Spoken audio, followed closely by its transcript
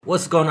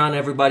What's going on,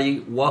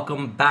 everybody?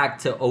 Welcome back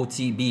to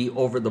OTB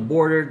Over the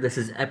Border. This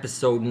is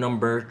episode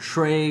number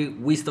 3.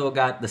 We still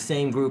got the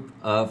same group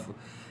of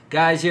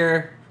guys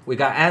here. We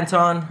got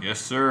Anton. Yes,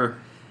 sir.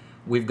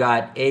 We've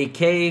got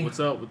AK.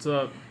 What's up? What's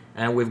up?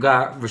 And we've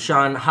got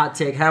Rashawn Hot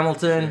Take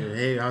Hamilton.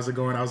 Hey, how's it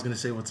going? I was going to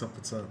say what's up.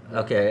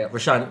 Okay,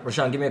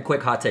 Rashawn, give me a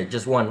quick hot take.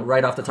 Just one,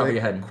 right off the top of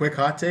your head. Quick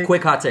hot take?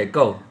 Quick hot take,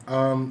 go.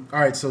 All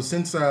right, so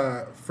since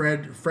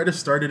Fred has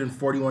started in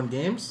 41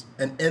 games,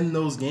 and in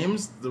those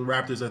games, the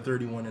Raptors are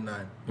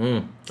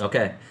 31-9.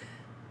 Okay.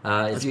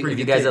 If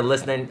you guys are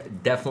listening,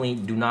 definitely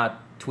do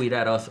not tweet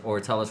at us or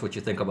tell us what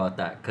you think about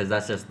that, because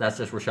that's just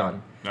Rashawn.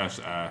 That's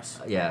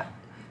ass. Yeah.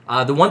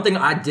 The one thing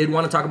I did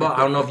want to talk about,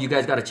 I don't know if you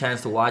guys got a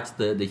chance to watch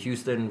the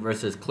Houston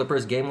versus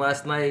Clippers game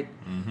last night.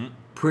 Mm-hmm.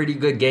 Pretty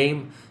good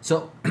game.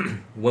 So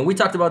when we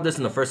talked about this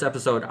in the first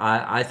episode,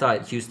 I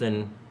thought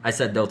Houston, I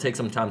said they'll take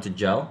some time to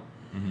gel.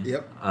 Mm-hmm.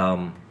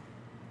 Yep.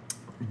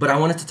 But I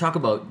wanted to talk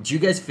about, do you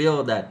guys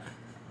feel that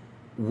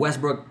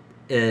Westbrook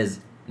is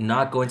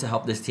not going to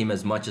help this team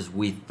as much as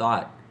we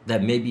thought?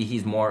 That maybe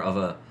he's more of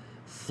a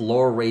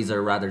floor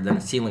raiser rather than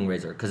a ceiling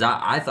raiser? Because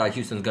I thought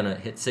Houston's going to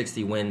hit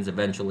 60 wins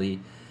eventually,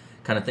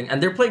 kind of thing.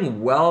 And they're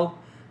playing well,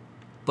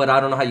 but I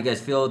don't know how you guys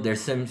feel. There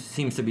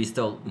seems to be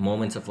still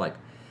moments of like,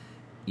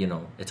 you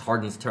know, it's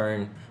Harden's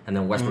turn, and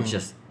then Westbrook's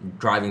just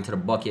driving to the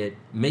bucket.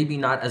 Maybe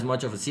not as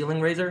much of a ceiling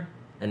raiser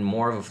and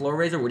more of a floor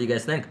raiser. What do you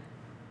guys think?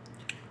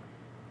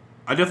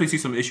 I definitely see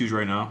some issues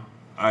right now.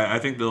 I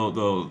think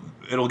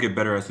it'll get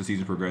better as the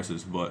season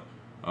progresses, but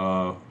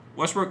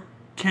Westbrook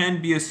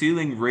can be a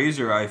ceiling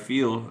raiser. I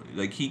feel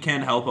like he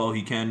can help out.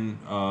 He can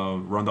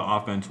run the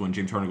offense when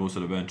James Harden goes to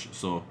the bench.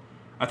 So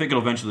I think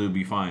it'll eventually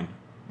be fine.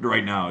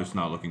 Right now, it's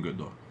not looking good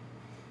though.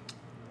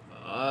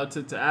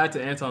 To add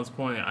to Anton's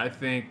point, I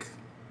think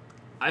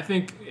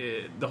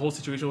the whole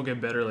situation will get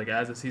better like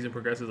as the season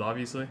progresses,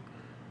 obviously.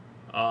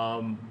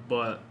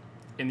 But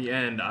in the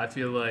end, I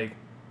feel like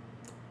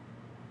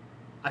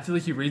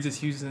he raises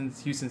Houston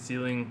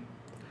ceiling,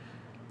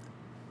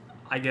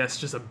 I guess,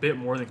 just a bit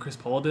more than Chris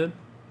Paul did.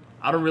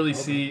 I don't really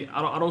see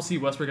I don't see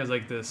Westbrook as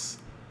like this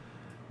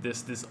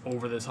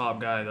over the top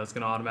guy that's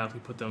gonna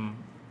automatically put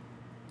them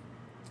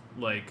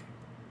like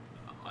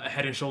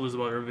head and shoulders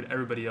above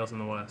everybody else in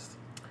the West.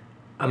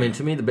 I mean,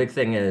 to me, the big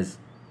thing is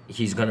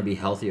he's going to be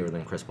healthier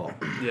than Chris Paul.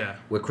 Yeah.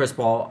 With Chris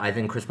Paul, I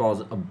think Chris Paul is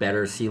a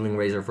better ceiling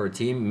raiser for a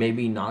team.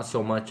 Maybe not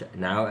so much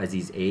now as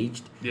he's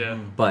aged. Yeah.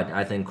 But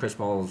I think Chris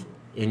Paul's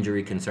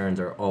injury concerns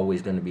are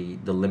always going to be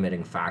the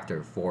limiting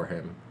factor for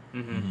him.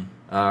 Mm-hmm.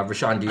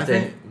 Rashawn,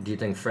 do you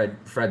think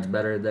Fred's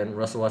better than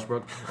Russell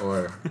Westbrook?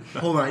 Or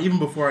hold on, even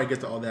before I get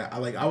to all that,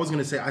 I was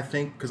gonna say I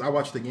think because I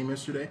watched the game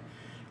yesterday.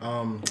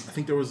 I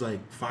think there was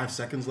like 5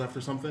 seconds left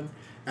or something,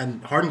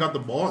 and Harden got the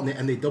ball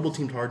and they double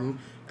teamed Harden,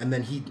 and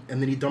then he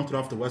dumped it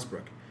off to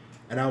Westbrook,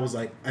 and I was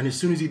like, and as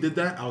soon as he did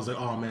that, I was like,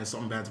 oh man,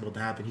 something bad's about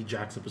to happen. He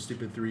jacks up a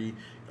stupid three.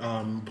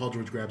 Paul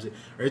George grabs it.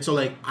 Right, so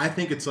like I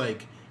think it's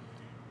like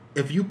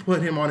if you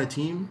put him on a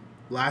team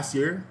last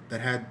year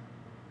that had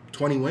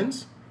 20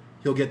 wins,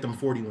 he'll get them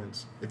 40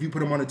 wins. If you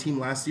put him on a team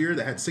last year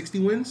that had 60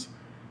 wins,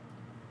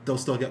 they'll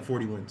still get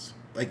 40 wins.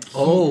 Like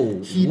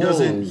he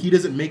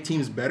doesn't make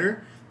teams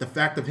better. The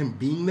fact of him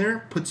being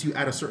there puts you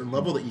at a certain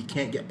level that you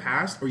can't get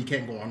past or you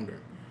can't go under.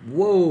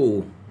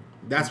 Whoa.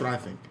 That's what I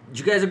think.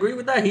 Do you guys agree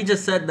with that? He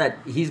just said that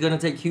he's going to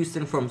take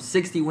Houston from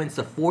 60 wins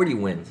to 40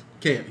 wins.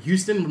 Okay,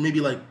 Houston maybe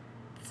like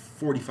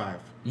 45.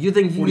 You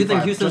think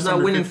Houston's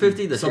not winning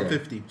 50 this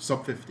year?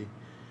 Sub 50.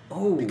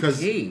 Oh,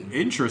 because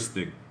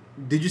interesting.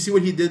 Did you see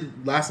what he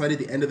did last night at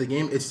the end of the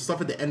game? It's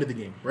stuff at the end of the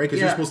game, right? Because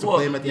you're supposed to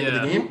play him at the end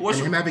of the game, and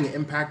him having an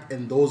impact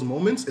in those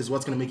moments is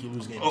what's going to make you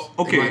lose games.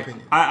 Okay, in my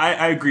opinion.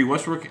 I agree.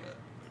 Westbrook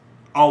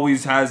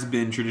always has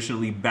been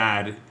traditionally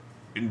bad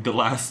in the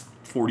last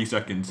 40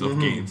 seconds of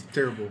games.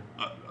 Terrible.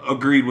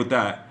 Agreed with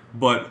that.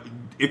 But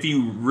if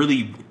you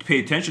really pay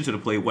attention to the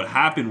play, what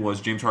happened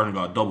was James Harden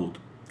got doubled.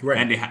 Right.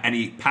 And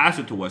he passed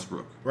it to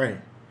Westbrook.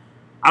 Right.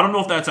 I don't know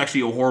if that's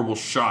actually a horrible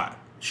shot.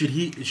 Should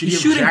he He's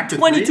shooting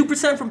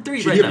 22% from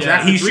three right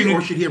now.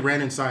 Or should he have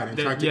ran inside and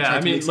tried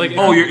to make like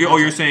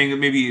you're saying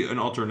maybe an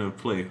alternative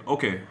play.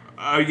 Okay.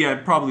 I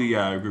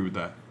agree with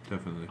that.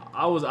 Definitely.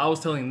 I was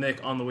telling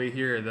Nick on the way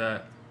here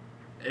that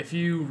if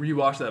you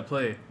rewatch that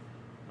play,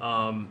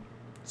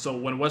 so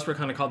when Westbrook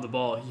kind of caught the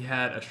ball, he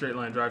had a straight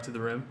line drive to the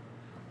rim.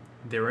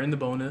 They were in the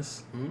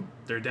bonus. Mm-hmm.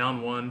 They're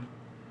down 1.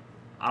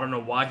 I don't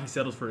know why he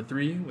settles for a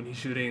 3 when he's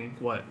shooting,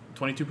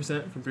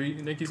 22% from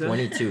 3, Nick, you said?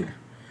 22.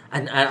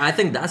 And I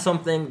think that's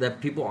something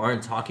that people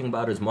aren't talking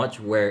about as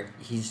much, where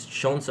he's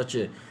shown such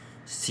a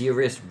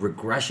serious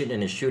regression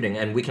in his shooting.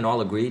 And we can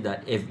all agree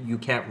that if you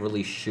can't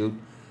really shoot,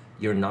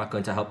 you're not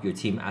going to help your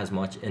team as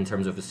much in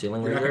terms of a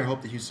ceiling raiser. You're not going to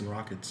help the Houston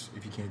Rockets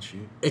if you can't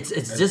shoot.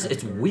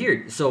 It's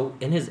weird. So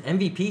in his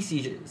MVP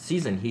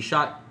season, he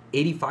shot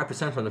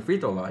 85% from the free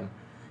throw line.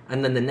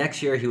 And then the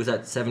next year, he was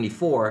at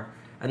 74.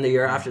 And the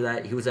year after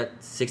that, he was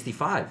at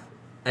 65.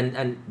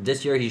 And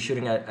this year, he's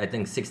shooting at, I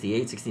think,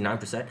 68,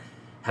 69%.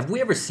 Have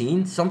we ever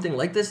seen something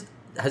like this?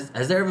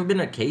 has there ever been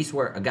a case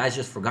where a guy's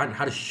just forgotten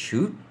how to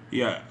shoot?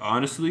 Yeah,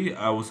 honestly,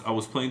 I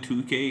was playing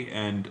 2K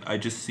and I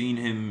just seen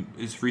him.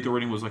 His free throw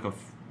rating was like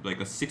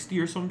a 60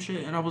 or some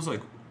shit, and I was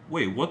like,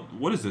 wait,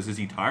 what is this? Is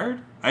he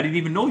tired? I didn't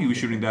even know he was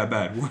shooting that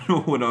bad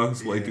when I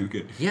was playing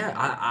 2K. Yeah,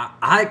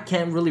 I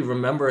can't really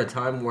remember a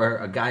time where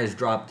a guy has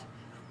dropped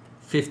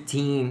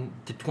 15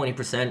 to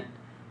 20%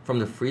 from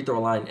the free throw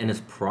line in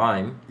his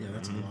prime. Yeah,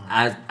 that's a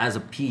lot. As a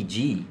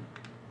PG.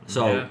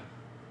 So Yeah.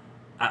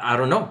 I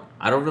don't know.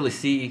 I don't really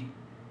see.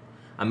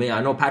 I mean,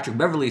 I know Patrick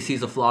Beverly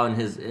sees a flaw in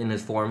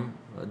his form,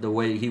 the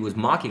way he was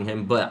mocking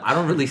him, but I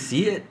don't really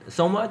see it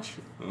so much.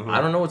 I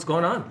don't know what's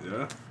going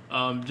on.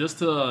 Yeah. Just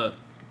to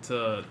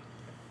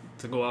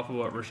go off of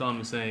what Rashawn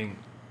was saying,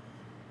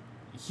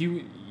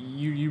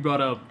 you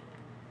brought up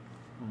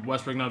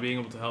Westbrook not being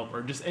able to help,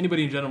 or just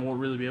anybody in general won't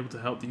really be able to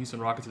help the Houston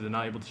Rockets if they're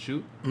not able to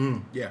shoot.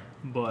 Yeah.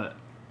 But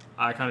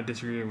I kind of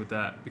disagree with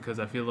that because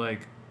I feel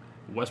like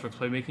Westbrook's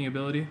playmaking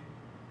ability,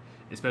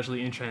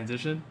 especially in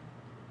transition,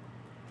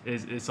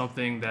 is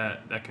something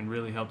that can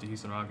really help the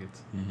Houston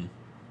Rockets.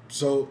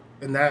 So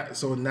in that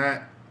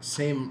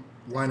same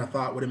line of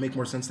thought, would it make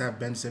more sense to have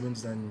Ben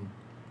Simmons than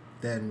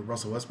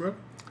Russell Westbrook?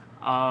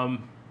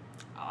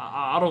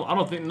 I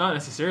don't think, not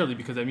necessarily,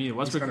 because I mean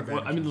Westbrook. kind of bad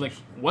I mean, like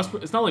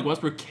Westbrook. It's not like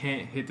Westbrook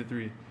can't hit the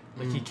three.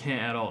 Like he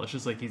can't at all. It's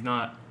just like he's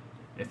not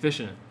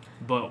efficient.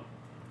 But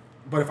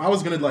But if I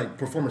was gonna like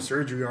perform a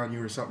surgery on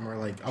you or something, or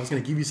like I was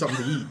gonna give you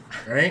something to eat,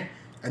 right?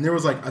 And there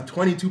was like a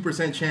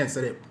 22% chance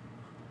that it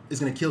is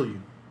gonna kill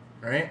you,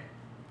 right?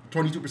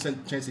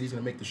 22% chance that he's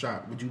gonna make the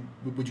shot. Would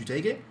you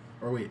take it?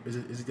 Or wait, is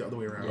it the other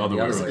way around? Other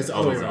way around. It's the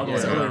other way around. Yeah.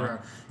 It's the other way around.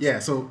 Yeah.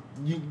 So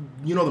you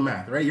know the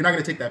math, right? You're not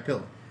gonna take that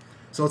pill.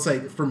 So it's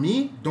like for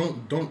me,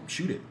 don't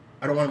shoot it.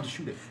 I don't want him to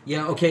shoot it.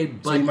 Yeah, okay, So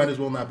but you might as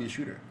well not be a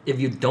shooter. if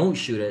you don't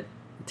shoot it,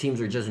 teams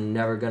are just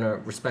never gonna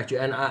respect you.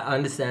 And I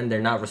understand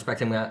they're not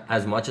respecting that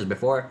as much as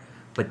before,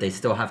 but they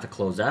still have to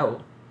close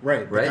out.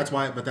 Right. But Right.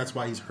 that's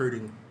why he's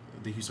hurting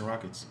the Houston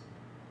Rockets.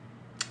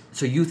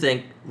 So you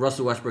think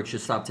Russell Westbrook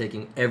should stop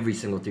taking every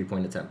single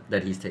 3-point attempt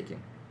that he's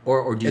taking,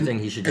 or do you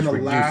think he should just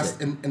reduce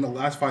it? In the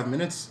last 5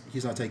 minutes,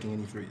 he's not taking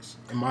any threes.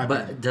 In my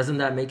opinion. But doesn't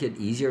that make it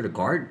easier to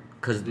guard?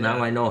 Because now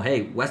I know,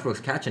 hey,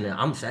 Westbrook's catching it.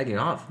 I'm sagging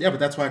off. Yeah, but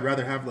that's why I'd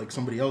rather have like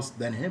somebody else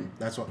than him.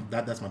 That's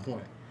my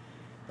point.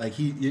 Like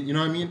you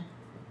know what I mean?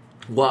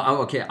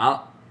 Well, okay,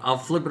 I'll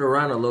flip it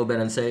around a little bit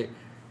and say,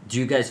 do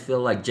you guys feel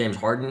like James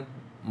Harden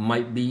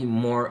might be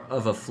more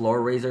of a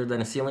floor raiser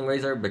than a ceiling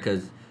raiser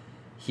because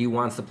he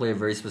wants to play a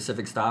very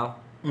specific style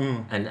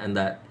and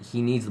that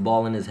he needs the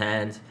ball in his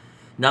hands?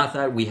 Not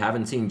that we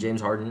haven't seen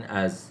James Harden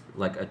as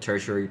like a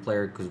tertiary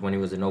player, because when he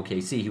was in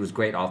OKC, he was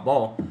great off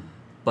ball,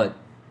 but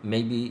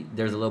maybe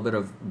there's a little bit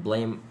of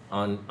blame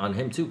on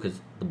him too,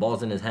 because the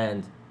ball's in his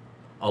hands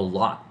a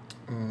lot.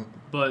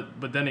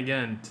 But then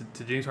again,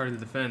 to James Harden's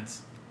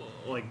defense,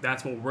 like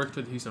that's what worked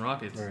for the Houston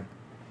Rockets. Right.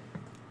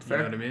 You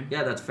know what I mean?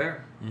 Yeah, that's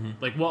fair.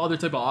 Like what other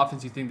type of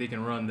offense you think they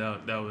can run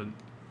that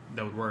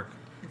would work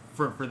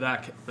for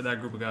that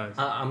group of guys?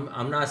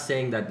 I'm not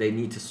saying that they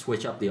need to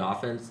switch up the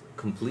offense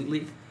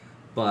completely,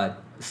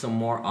 but some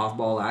more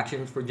off-ball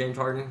actions for James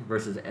Harden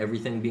versus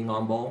everything being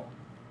on ball.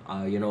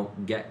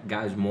 Get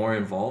guys more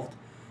involved.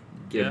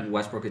 Give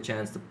Westbrook a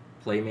chance to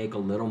play make a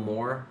little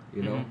more.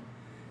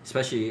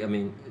 Especially, I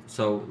mean,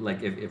 so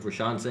like if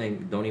Rashawn's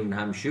saying don't even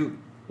have him shoot,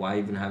 why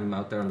even have him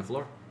out there on the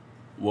floor?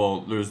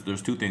 Well,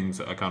 there's two things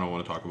I kind of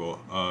want to talk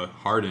about.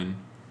 Harden.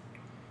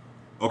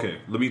 Okay,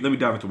 let me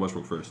dive into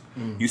Westbrook first.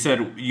 You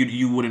said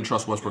you wouldn't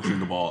trust Westbrook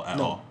shooting the ball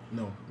at all.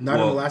 No, not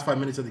in the last 5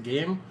 minutes of the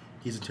game.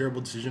 He's a terrible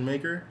decision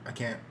maker. I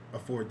can't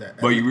afford that.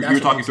 But you That's were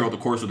talking what throughout the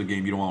course of the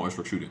game. You don't want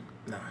Westbrook shooting.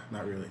 Nah,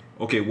 not really.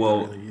 Okay,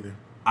 well, Not really either.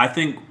 I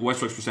think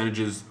Westbrook's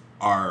percentages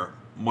are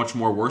much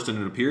more worse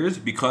than it appears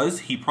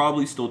because he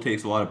probably still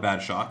takes a lot of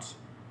bad shots.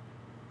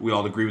 We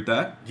all agree with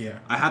that? Yeah.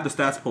 I had the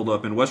stats pulled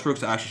up, and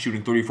Westbrook's actually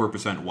shooting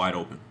 34% wide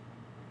open.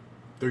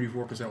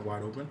 34%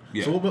 wide open.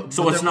 Yeah.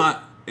 So,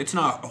 it's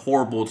not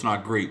horrible. It's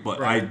not great, but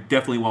Right. I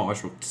definitely want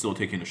Westbrook still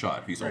taking a shot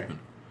if he's Right. open.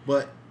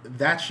 But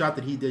that shot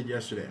that he did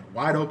yesterday,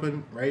 wide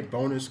open, right?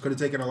 Bonus, could have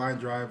taken a line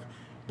drive,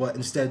 but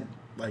instead,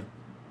 like,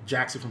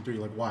 jacks it from three.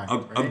 Like, why?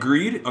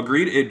 Right?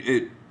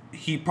 Agreed.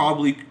 He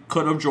probably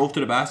could have drove to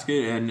the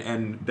basket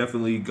and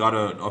definitely got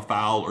a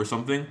foul or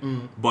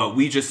something. But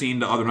we just seen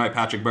the other night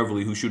Patrick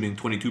Beverly, who's shooting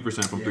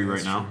 22% from three right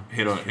that's now,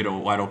 hit a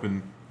wide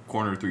open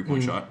corner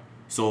 3-point shot.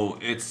 So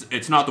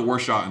it's not the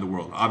worst shot in the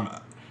world.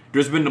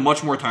 There's been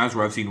much more times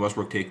where I've seen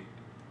Westbrook take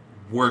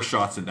worse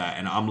shots than that,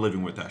 and I'm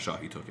living with that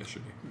shot he took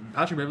yesterday.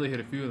 Patrick Beverly hit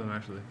a few of them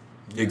actually.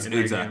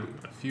 Exactly.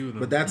 A few of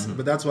them.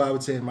 But that's why I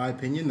would say, in my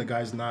opinion, the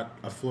guy's not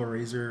a floor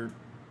raiser.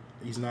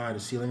 He's not a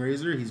ceiling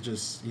raiser. He's a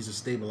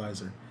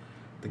stabilizer.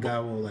 The guy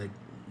will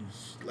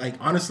like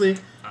honestly,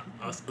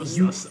 a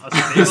stabilizer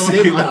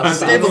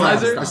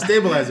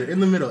in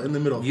the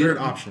middle, third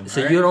option.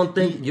 So right? you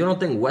don't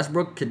think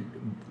Westbrook could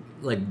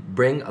like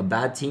bring a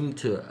bad team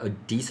to a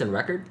decent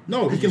record?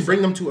 No, he can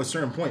bring them to a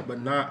certain point,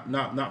 but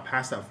not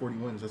past that 40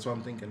 wins. That's what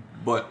I'm thinking.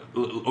 But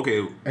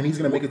okay, And he's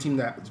gonna make a team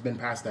that's been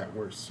past that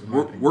worse. In my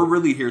we're opinion. we're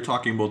really here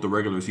talking about the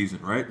regular season,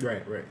 right?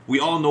 Right. We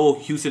all know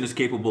Houston is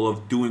capable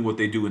of doing what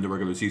they do in the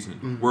regular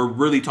season. We're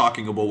really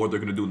talking about what they're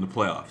going to do in the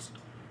playoffs.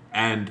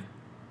 And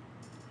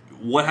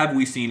what have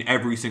we seen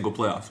every single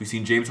playoffs? We've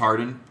seen James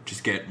Harden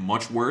just get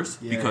much worse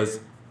because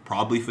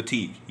probably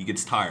fatigue. He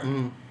gets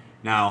tired.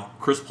 Now,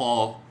 Chris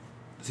Paul,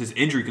 his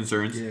injury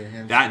concerns,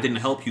 that didn't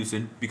help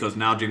Houston because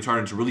now James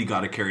Harden's really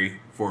got to carry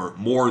for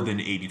more than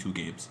 82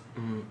 games.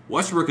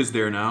 Westbrook is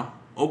there now.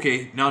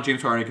 Okay, now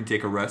James Harden can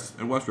take a rest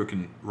and Westbrook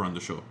can run the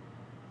show.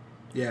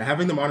 Yeah,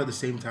 having them on at the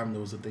same time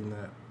though was the thing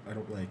that I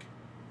don't like.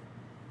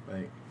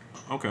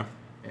 Okay.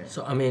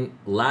 So I mean,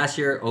 last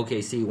year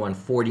OKC won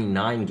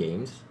 49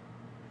 games.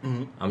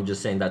 I'm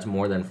just saying that's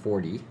more than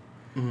 40,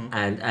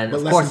 and but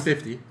of less course than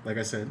 50, like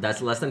I said.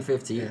 that's less than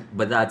 50. Yeah.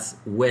 But that's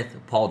with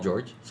Paul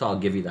George, so I'll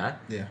give you that.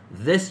 Yeah.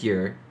 This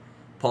year,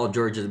 Paul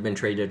George has been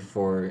traded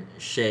for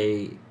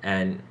Shea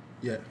and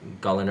Yeah.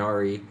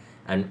 Gallinari,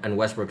 and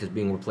Westbrook is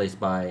being replaced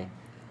by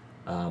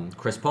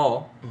Chris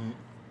Paul.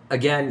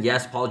 Again,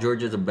 yes, Paul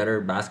George is a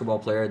better basketball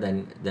player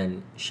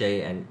than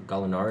Shea and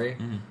Gallinari,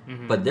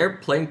 but they're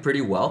playing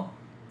pretty well.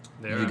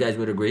 You guys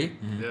would agree?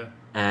 Yeah.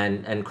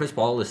 And Chris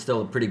Paul is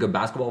still a pretty good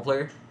basketball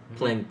player,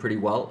 playing pretty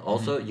well.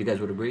 Also, you guys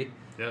would agree?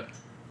 Yeah.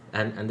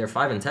 And they're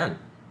 5-10.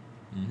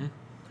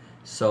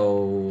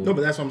 So No,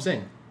 but that's what I'm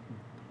saying.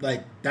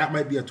 Like, that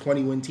might be a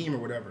 20-win team or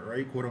whatever,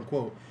 right? Quote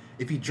unquote.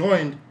 If he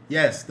joined,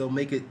 yes, they'll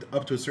make it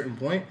up to a certain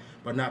point,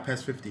 but not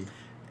past 50.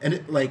 And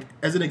it, like,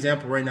 as an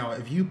example, right now,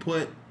 if you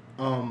put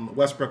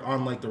Westbrook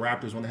on like the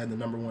Raptors when they had the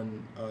number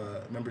one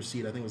member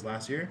seed, I think it was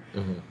last year.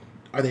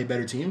 Are they a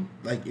better team?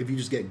 Like, if you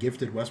just get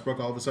gifted Westbrook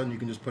all of a sudden, you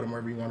can just put him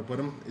wherever you want to put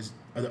him.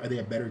 Are they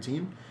a better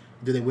team?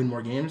 Do they win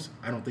more games?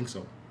 I don't think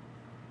so.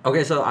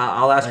 okay, so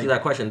I'll ask you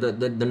that question.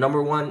 The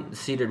number one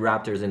seeded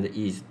Raptors in the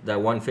East,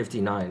 that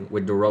 159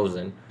 with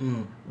DeRozan.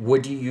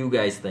 What do you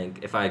guys think?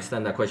 If I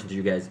extend that question to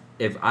you guys,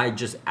 if I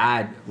just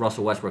add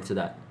Russell Westbrook to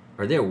that,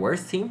 are they a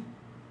worse team?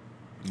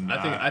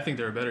 I think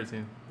they're a better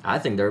team. I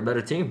think they're a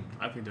better team.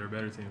 I think they're a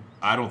better team.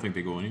 I don't think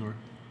they go anywhere.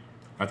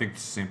 I think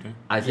it's the same thing.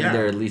 I think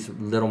they're at least a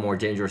little more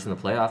dangerous in the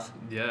playoffs,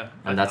 Yeah.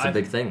 and that's a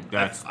big thing.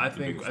 I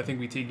think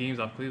we take games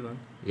off Cleveland.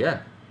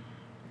 Yeah,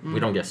 we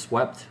don't get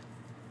swept.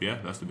 Yeah,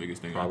 that's the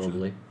biggest thing. Probably,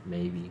 Actually.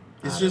 maybe.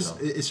 It's I just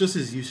don't know. it's just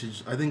his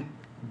usage. I think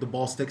the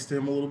ball sticks to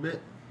him a little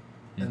bit,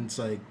 and it's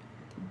like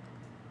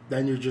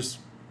then you're just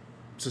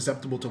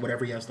susceptible to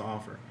whatever he has to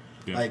offer.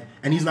 Yeah. Like,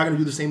 and he's not going to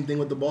do the same thing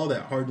with the ball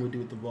that Harden would do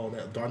with the ball,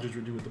 that Doncic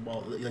would do with the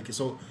ball. Like,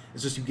 so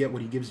it's just you get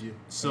what he gives you.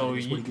 So what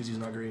he gives you is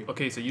not great.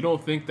 Okay, so you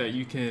don't think that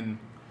you can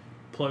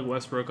plug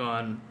Westbrook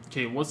on?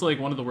 Okay, what's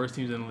like one of the worst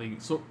teams in the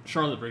league? So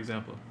Charlotte, for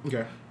example.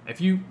 Okay. If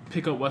you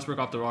pick up Westbrook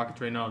off the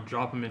Rockets right now,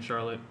 drop him in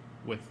Charlotte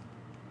with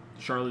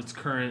Charlotte's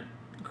current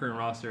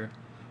roster,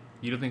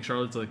 you don't think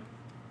Charlotte's like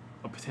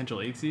a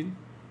potential 8 seed?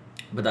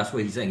 But that's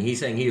what he's saying. He's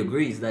saying he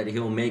agrees that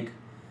he'll make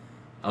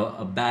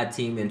a bad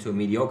team into a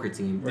mediocre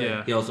team. Right.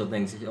 Yeah. He also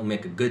thinks he'll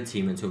make a good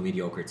team into a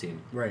mediocre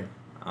team. Right.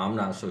 I'm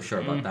not so sure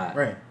about that.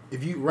 Right.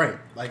 If you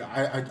like,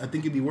 I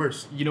think it'd be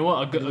worse. You know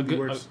what? think it'd be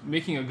worse.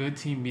 Making a good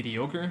team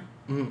mediocre.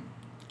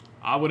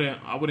 I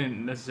wouldn't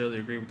necessarily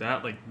agree with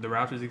that. Like the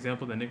Raptors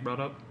example that Nick brought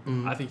up,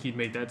 I think he'd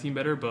make that team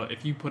better. But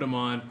if you put him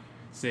on,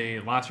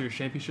 say last year's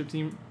championship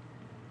team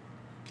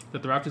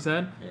that the Raptors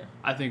had,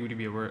 I think we'd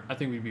be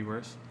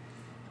worse.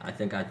 I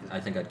think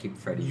I'd keep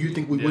Freddie. You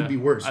think we would be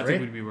worse, right? I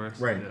think we'd be worse.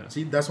 Right. Yeah.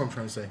 See, that's what I'm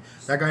trying to say.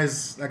 That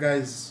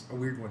guy's a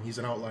weird one. He's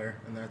an outlier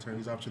in that term.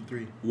 He's option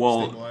 3.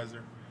 Well,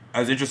 stabilizer.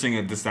 As interesting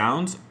as this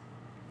sounds,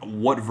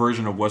 what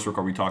version of Westbrook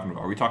are we talking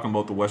about? Are we talking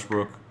about the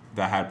Westbrook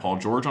that had Paul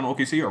George on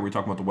OKC, or are we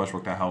talking about the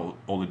Westbrook that had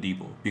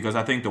Oladipo? Because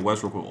I think the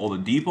Westbrook with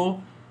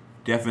Oladipo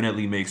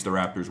definitely makes the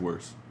Raptors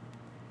worse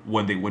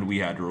when we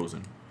had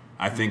DeRozan.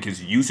 I think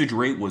his usage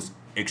rate was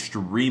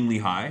extremely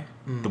high.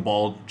 The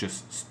ball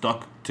just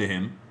stuck to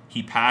him.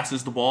 He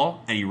passes the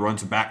ball and he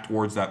runs back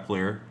towards that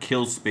player,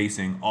 kills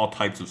spacing, all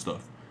types of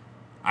stuff.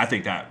 I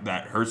think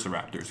that hurts the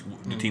Raptors.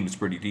 The team is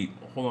pretty deep.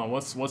 Hold on.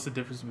 What's the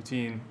difference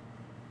between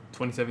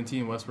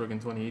 2017 Westbrook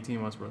and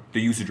 2018 Westbrook?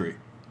 The usage rate.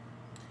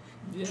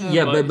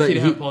 Yeah, but he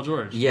didn't he, have Paul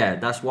George. Yeah,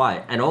 that's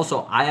why. And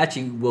also, I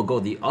actually will go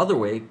the other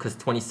way because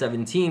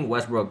 2017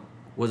 Westbrook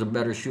was a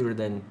better shooter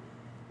than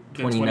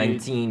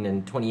 2019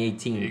 and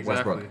 2018 Exactly.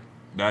 Westbrook.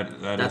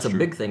 That's is a true.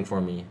 big thing for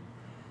me.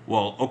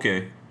 Well,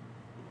 okay.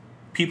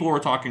 People were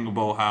talking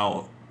about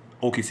how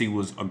OKC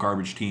was a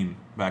garbage team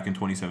back in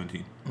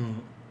 2017.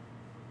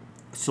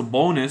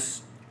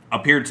 Sabonis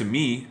appeared to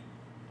me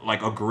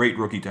like a great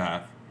rookie to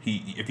have.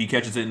 If he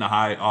catches it in the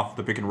high off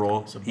the pick and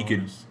roll, he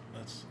could.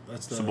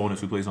 That's the Sabonis,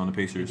 who plays on the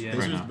Pacers Yeah. right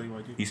Pacers now, big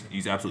white dude.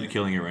 he's absolutely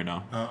killing it right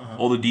now.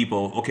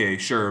 Oladipo, okay,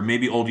 sure,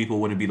 maybe Oladipo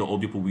wouldn't be the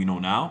Oladipo we know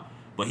now,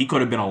 but he could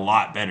have been a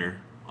lot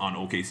better on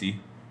OKC.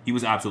 He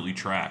was absolutely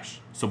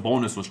trash.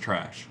 Sabonis was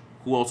trash.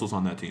 Who else was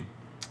on that team?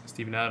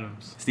 Steven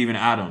Adams. Steven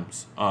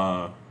Adams.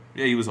 Yeah,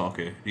 he was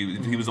okay.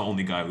 He was the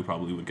only guy who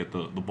probably would get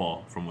the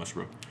ball from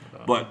Westbrook.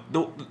 But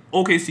the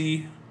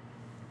OKC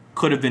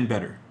could have been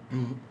better.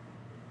 Mm-hmm.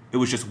 It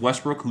was just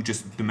Westbrook who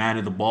just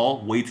demanded the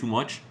ball way too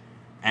much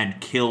and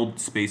killed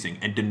spacing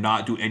and did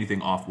not do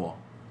anything off ball.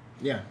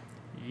 Yeah.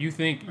 You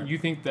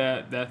think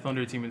that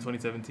Thunder team in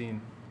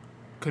 2017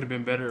 could have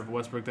been better if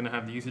Westbrook didn't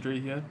have the usage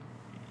rate he had?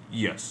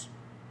 Yes.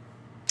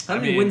 How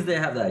many wins did they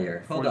have that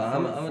year? Hold 40,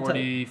 on, I'm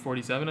 40,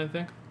 47, I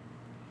think.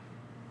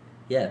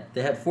 Yeah,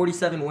 they had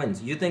 47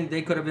 wins. You think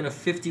they could have been a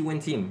 50-win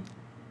team?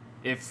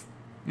 If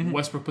Mm-hmm.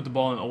 Westbrook put the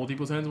ball in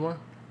Oladipo's hands more.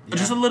 Yeah.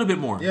 Just a little bit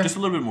more. Yeah. Just a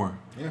little bit more.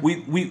 Yeah.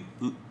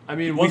 I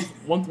mean,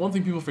 one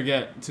thing people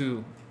forget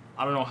too.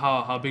 I don't know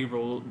how big of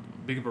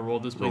a role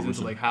this plays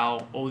into like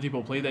how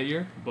Oladipo played that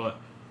year,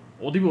 but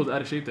Oladipo was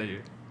out of shape that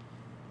year.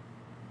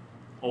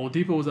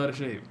 Oladipo was out of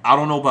shape. I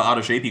don't know about out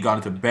of shape. He got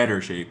into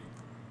better shape.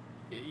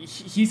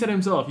 He said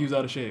himself he was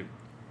out of shape.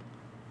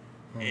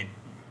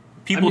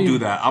 People I mean, do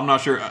that. I'm not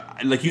sure.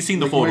 Like you've seen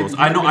the Like, you photos.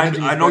 might- I know. you might be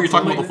I know you're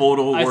talking like- about the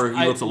photo I- where he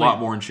I- looks a like- lot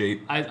more in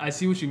shape. I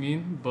see what you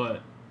mean,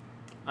 but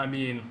I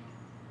mean,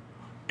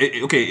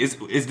 Okay,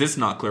 is this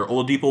not clear?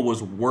 Oladipo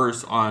was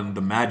worse on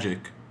the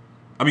Magic.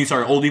 I mean,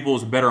 sorry, Oladipo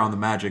was better on the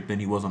Magic than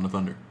he was on the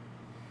Thunder.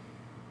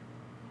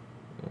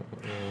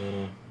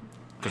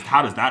 Because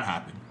how does that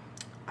happen?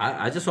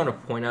 I just want to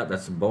point out that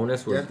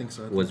Sabonis was Yeah, I think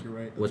so. I think was you're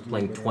right. was He's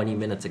playing better 20 on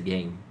minutes a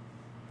game.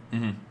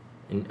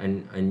 Mm-hmm.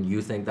 And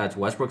you think that's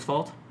Westbrook's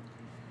fault?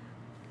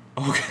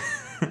 Okay.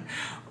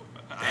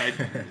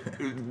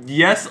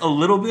 Yes, a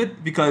little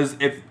bit, because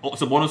if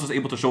Sabonis was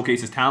able to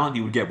showcase his talent,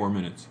 he would get more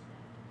minutes.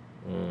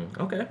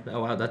 Okay.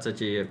 Oh, wow, that's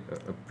actually a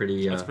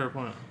pretty that's a fair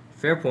point.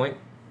 fair point.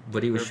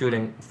 But he was Fair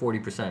shooting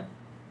 40%.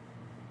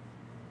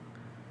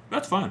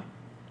 That's fine.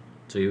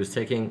 So he was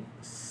taking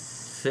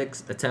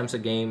 6 attempts a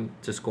game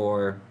to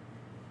score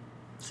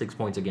 6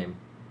 points a game.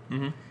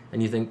 Mm-hmm.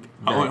 And you think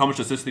How much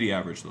assists did he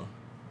average, though?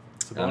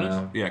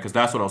 Sabonis? Yeah, because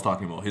that's what I was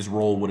talking about. His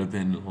role would have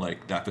been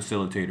like that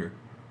facilitator.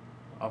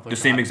 Off, like, The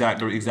same high-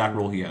 exact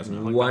role he has now.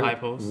 Like the high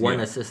post? one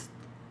Yeah. assist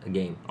a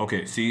game.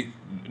 Okay, see,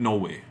 no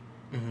way.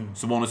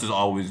 Sabonis has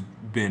always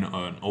been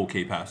an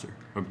okay passer,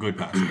 a good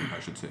passer,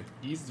 I should say.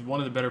 He's one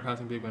of the better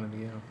passing big men in the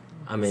game.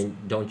 I mean,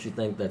 don't you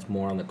think that's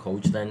more on the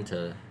coach then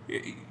to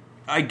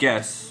I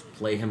guess.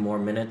 play him more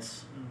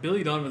minutes?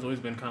 Billy Donovan's always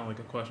been kind of like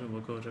a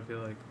questionable coach. I feel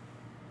like.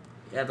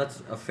 Yeah,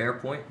 that's a fair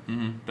point.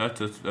 Mm-hmm.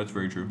 That's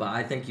very true. But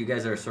I think you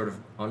guys are sort of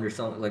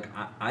underselling. Like,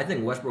 I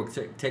think Westbrook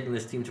taking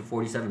this team to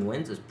 47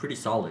 wins is pretty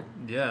solid.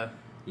 Yeah.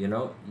 You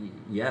know?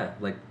 Yeah,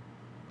 like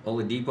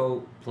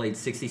Oladipo played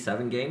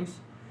 67 games,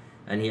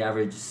 and he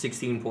averaged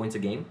 16 points a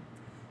game.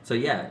 So,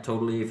 yeah,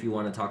 totally, if you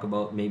want to talk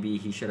about maybe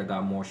he should have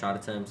got more shot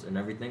attempts and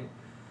everything,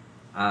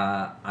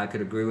 I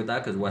could agree with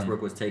that because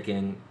Westbrook was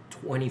taking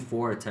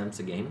 24 attempts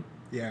a game.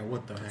 Yeah,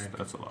 what the heck?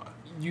 That's a lot.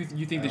 You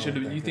think I they should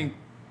don't have? You think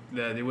think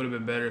that they would have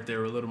been better if they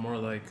were a little more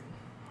like?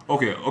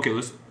 Okay,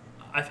 let's.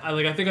 I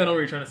think I know what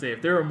you're trying to say.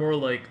 If they were more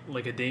like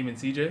a Dame and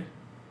CJ,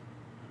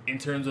 in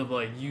terms of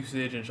like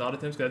usage and shot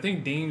attempts, because I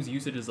think Dame's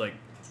usage is like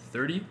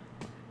 30,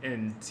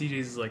 and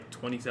CJ's is like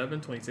 27,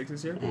 26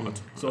 this year.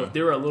 So if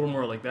they were a little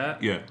more like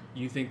that, Yeah.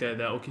 you think that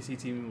OKC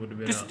team would have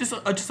been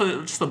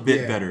Just a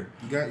bit Yeah. better.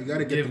 You got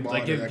to get give the ball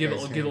like out give of give that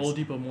guy's give hands.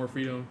 Oladipo more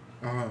freedom.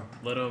 Uh-huh.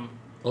 Let him.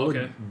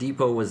 Okay.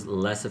 Oladipo was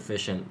less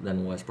efficient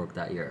than Westbrook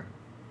that year.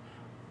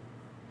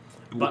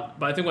 But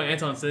I think what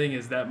Anton's saying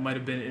is that might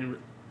have been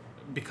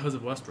because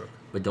of Westbrook.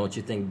 But don't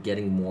you think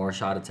getting more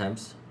shot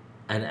attempts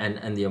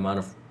and the amount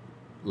of,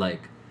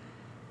 like,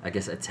 I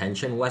guess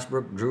attention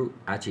Westbrook drew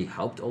actually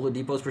helped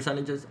Oladipo's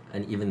percentages?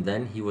 And even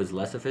then, he was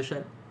less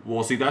efficient?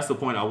 Well, see, that's the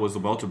point I was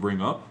about to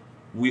bring up.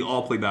 We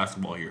all play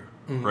basketball here,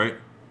 right?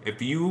 If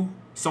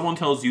someone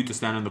tells you to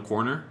stand in the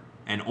corner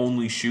and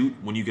only shoot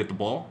when you get the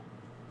ball,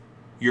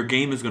 your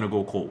game is gonna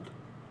go cold.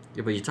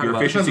 Yeah, but you're talking Your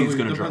about efficiency is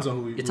gonna Depends drop.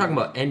 on who you're talking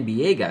about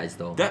NBA guys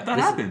though. That This-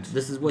 happens.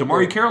 This is what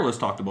Damari the- Carroll has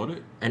talked about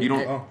it. And- you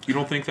don't and- you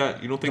don't think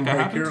that Damari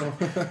happens? Carroll.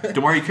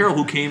 Damari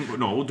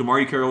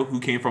Carroll who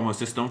came from a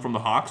system from the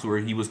Hawks where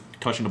he was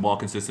touching the ball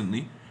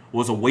consistently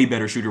was a way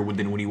better shooter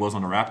than when he was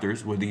on the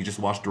Raptors, where he just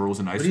watched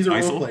DeRozan But he's a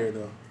ISO. role player,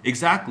 though.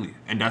 Exactly,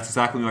 and that's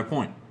exactly my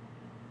point.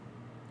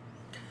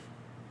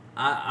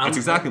 That's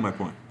exactly my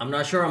point. I'm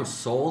not sure I'm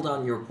sold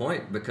on your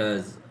point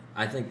because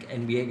I think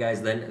NBA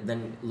guys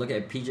then look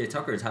at PJ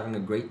Tucker as having a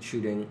great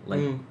shooting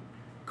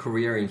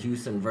career in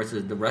Houston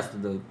versus the rest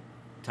of the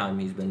time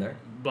he's been there.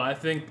 But I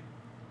think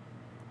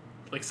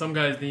like some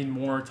guys need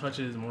more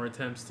touches, more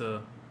attempts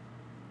to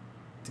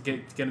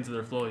get into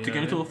their flow. You To know get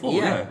what into I the mean? flow,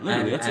 yeah,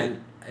 literally, that's it.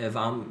 and if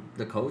I'm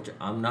the coach,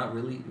 I'm not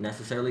really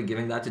necessarily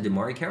giving that to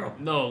Damari Carroll.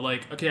 No,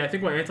 like okay, I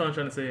think what Anton's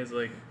trying to say is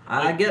like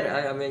I get it.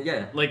 I mean,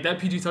 yeah. like that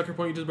PG Tucker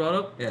point you just brought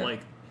up. Yeah. Like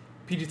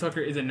PG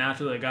Tucker isn't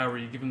naturally a guy where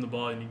you give him the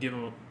ball and you give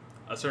him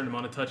a certain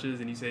amount of touches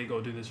and you say go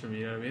do this for me.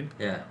 You know what I mean?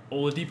 Yeah.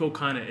 Oladipo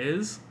kind of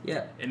is,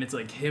 Yeah. and it's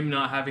like him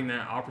not having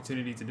that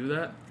opportunity to do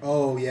that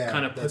Oh, yeah.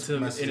 kind of puts That's him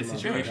messes in a him up.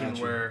 situation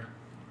Gotcha. where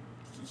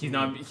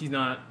he's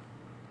not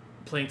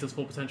playing to his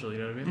full potential. You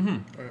know what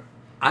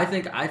I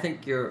mean? I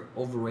think you're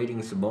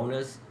overrating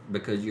Sabonis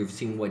because you've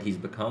seen what he's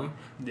become.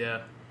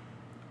 Yeah.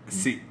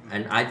 See,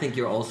 And I think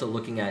you're also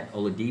looking at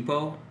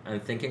Oladipo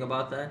and thinking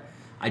about that.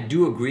 I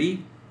do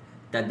agree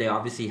that they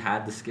obviously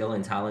had the skill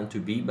and talent to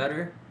be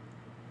better,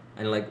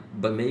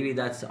 but maybe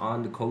that's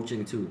on the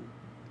coaching too.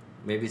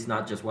 Maybe it's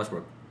not just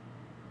Westbrook,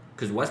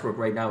 because Westbrook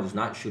right now is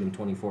not shooting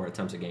 24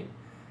 attempts a game.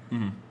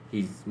 mm-hmm.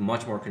 He's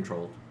much more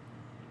controlled.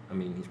 I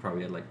mean, he's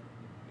probably at like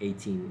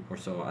 18 or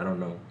so. I don't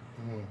know,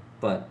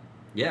 but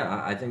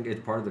yeah, I think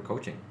it's part of the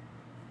coaching.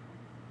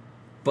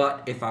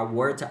 But if I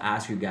were to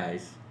ask you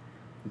guys,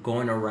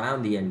 going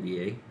around the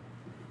NBA,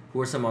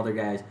 who are some other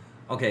guys?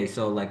 Okay,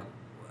 so like,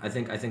 I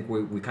think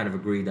we kind of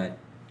agree that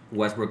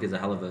Westbrook is a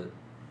hell of a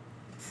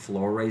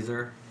floor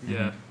raiser.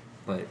 Yeah.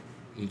 But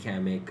he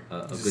can't make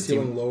a good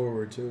ceiling team.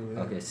 lower too.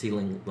 Yeah. Okay,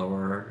 ceiling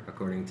lower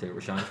according to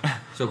Rashawn.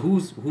 So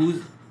who's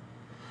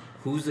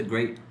a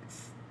great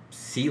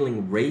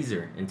ceiling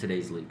raiser in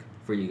today's league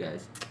for you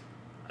guys?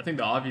 I think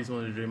the obvious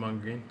one is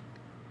Draymond Green.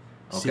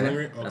 Ceiling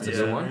Okay, ra- that's a okay.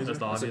 good Yeah, one. that's the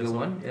That's a obvious good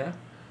one. one. Yeah.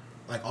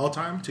 Like all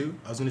time too.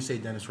 I was gonna say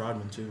Dennis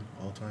Rodman too.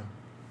 All time.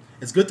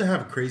 It's good to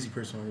have a crazy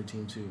person on your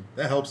team too.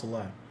 That helps a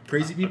lot.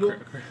 Crazy people.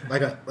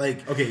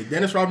 Okay,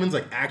 Dennis Rodman's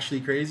like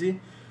actually crazy.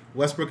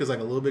 Westbrook is like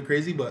a little bit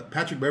crazy, but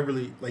Patrick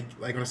Beverly like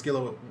on a scale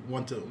of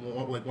 1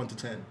 to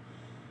 10.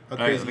 How I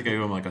crazy? think I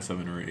gave him like a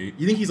 7 or 8.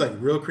 You think he's like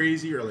real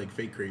crazy or like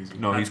fake crazy?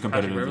 No, he's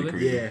Patrick competitively Beverly?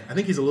 crazy. Yeah, I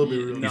think he's a little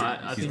bit. No, Real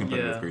I He's think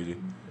competitive yeah, crazy.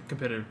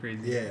 competitive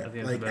crazy. I Yeah, think that's like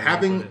the better way to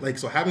having put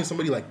it. like having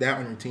somebody like that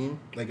on your team,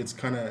 like it's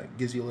kind of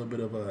gives you a little bit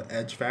of a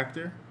edge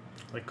factor.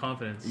 like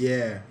confidence.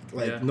 Yeah,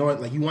 like Yeah.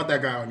 knowing like you want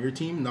that guy on your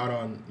team, not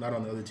on the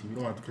other team. You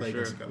don't have to For play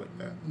against a sure. guy like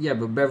that. Yeah,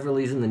 but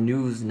Beverly's in the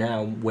news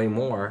now way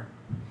more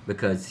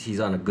because he's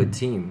on a good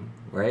team,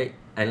 right?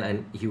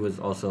 And he was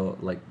also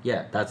like,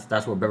 yeah,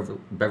 that's what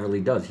Beverly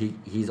does.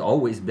 He's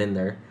always been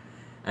there,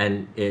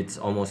 and it's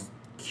almost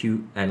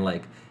cute and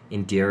like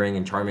endearing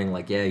and charming.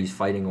 Like, yeah, he's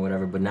fighting or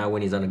whatever. But now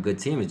when he's on a good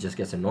team, it just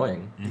gets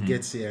annoying. It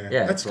gets Yeah,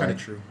 that's it's kind of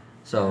like- true.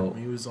 So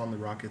When he was on the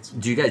Rockets,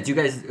 do you guys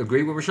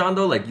agree with Rashawn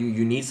though? Like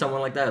you need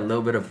someone like that, a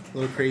little bit of a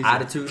little crazy.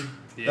 attitude.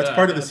 Yeah, That's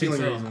part of the I think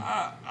ceiling so. reason.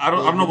 I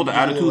don't know about the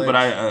He's a little attitude, but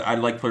edge. I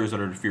like players that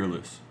are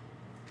fearless.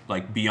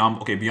 Like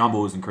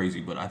Biyombo isn't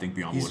crazy, but I think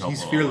Biyombo would help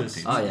He's a lot of fearless.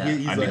 teams. Oh, yeah.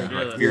 He's I like, need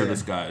Fearless. like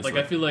fearless Yeah. guys. Like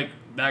I feel like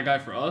that guy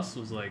for us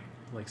was like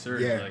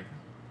Serge. Yeah. Like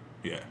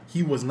yeah.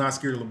 he was not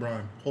scared of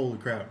LeBron. Holy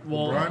crap!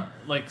 well, LeBron.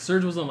 like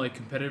Serge wasn't like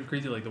competitive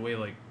crazy like the way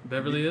like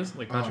Beverly is,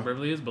 like Patrick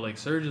Beverly is, but like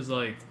Serge is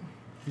like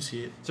You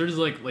see it. Serge is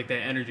like that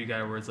energy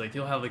guy where it's like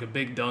he'll have like a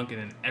big dunk and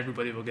then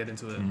everybody will get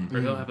into it, Mm-hmm.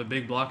 or he'll have a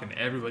big block and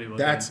everybody will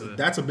That's get into it.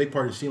 that's a big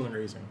part of ceiling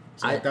raising.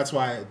 So I- that's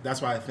why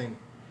I think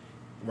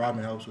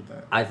Rodman helps with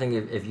that. I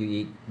think if you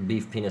eat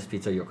beef penis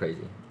pizza, you're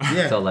crazy.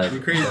 Yeah, So like,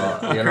 you're crazy. you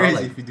You're know, crazy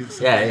like- if you do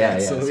something. Yeah. like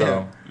that.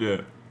 So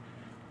Yeah.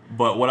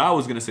 But what I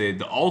was gonna say,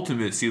 the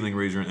ultimate ceiling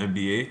raiser in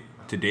NBA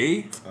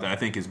today that I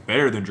think is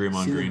better than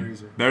Draymond Ceiling Green,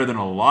 raiser. better than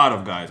a lot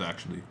of guys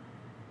actually,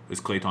 is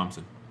Klay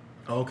Thompson.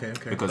 Oh, okay.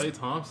 Because Klay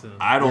Thompson.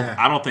 I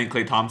Yeah. don't think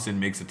Klay Thompson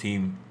makes a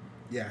team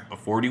Yeah. a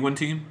 40-win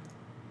team.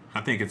 I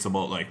think it's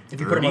about like 30.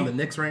 If you put him on the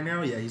Knicks right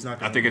now, yeah, he's not.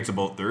 I Gonna think it's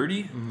about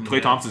 30.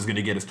 Klay Thompson's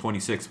gonna get his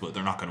 26, but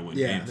they're not gonna win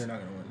Yeah, games. they're not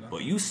gonna win. No.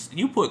 But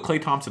you put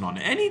Klay Thompson on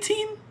any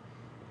team,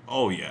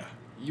 oh yeah,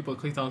 You put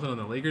Klay Thompson on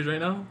the Lakers right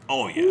now?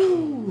 oh yeah.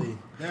 Holy,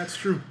 that's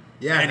true.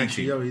 Yeah, Any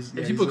actually, team. yo, he's.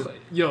 If you put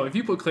if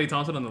you put Klay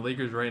Thompson on the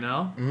Lakers right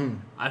now, Mhm.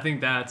 I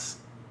think that's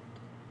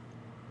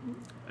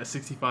a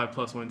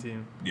 65+ win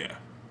team. Yeah.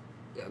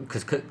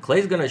 because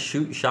Clay's gonna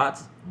shoot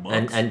shots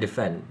Bucks. and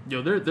defend.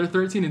 Yo, they're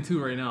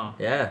 13-2 right now.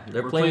 Yeah,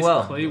 they're Replace playing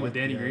well. Klay with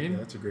Danny Yeah, Green. Yeah,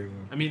 that's a great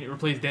one. I mean,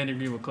 replace Danny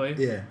Green with Klay.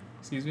 Yeah.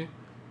 Excuse me.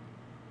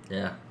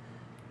 Yeah.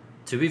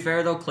 To be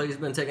fair though, Clay's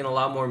been taking a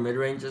lot more mid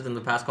ranges in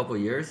the past couple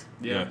of years.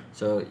 Yeah.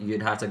 So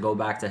you'd have to go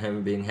back to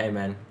him being, hey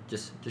man,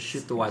 just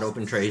shoot the wide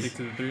open Stick trays.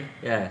 to the three.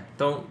 Yeah,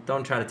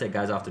 don't try to take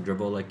guys off the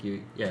dribble like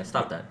you. Yeah,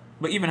 stop that.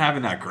 But even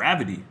having that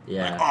gravity,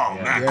 Yeah, like, oh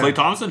yeah. man, Yeah. Klay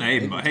Thompson, hey,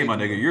 They my can take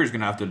nigga, him. you're just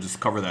gonna have to just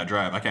cover that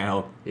drive. I can't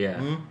help. Yeah.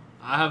 Mhm.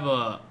 I have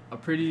a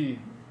pretty.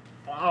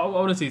 I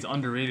wouldn't say it's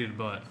underrated,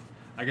 but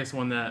I guess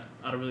one that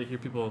I don't really hear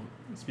people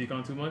speak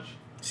on too much.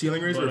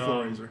 Ceiling raiser But, or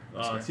floor raiser?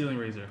 Sorry. Ceiling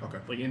raiser. Okay.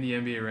 Like in the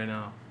NBA right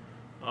now.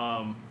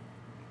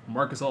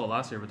 Marcus All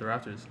last year with the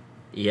Raptors.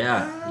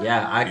 Yeah,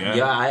 Yeah.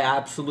 I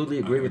absolutely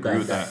agree with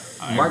agree that. with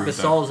that. I agree Marc with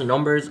that. Gasol's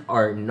numbers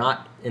are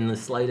not in the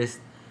slightest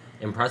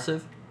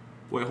impressive.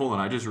 Wait, hold on.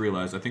 I just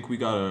realized. I think we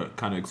gotta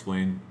kind of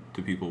explain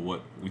to people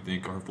what we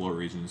think our floor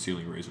raisers and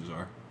ceiling raisers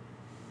are.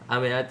 I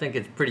mean, I think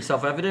it's pretty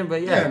self-evident,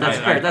 but Yeah, yeah, that's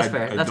I- fair. I- That's I-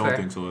 fair. I That's don't fair.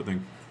 think so. I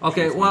think.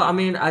 Okay, Just well, like- I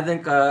mean, I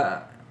think.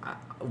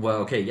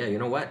 Okay, yeah. You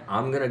know what?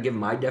 I'm gonna give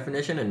my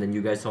definition, and then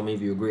you guys tell me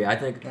if you agree. I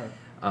think Alright.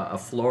 a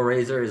floor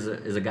raiser is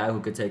a guy who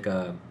could take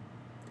a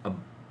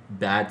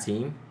bad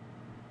team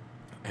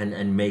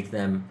and make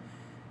them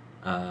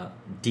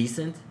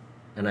decent,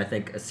 and I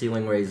think a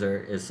ceiling raiser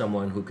is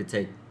someone who could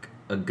take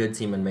a good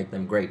team and make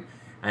them great.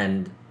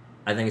 And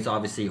I think it's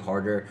obviously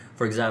harder.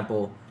 For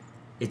example,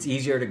 it's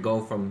easier to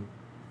go from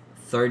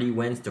 30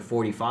 wins to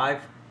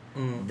 45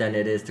 than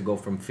it is to go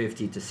from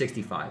 50 to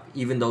 65.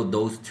 Even though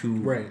those two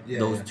Right, yeah,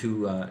 yeah.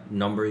 two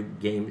number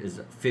game is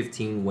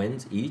 15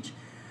 wins each,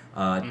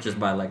 just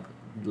by like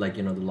like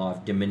the law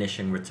of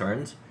diminishing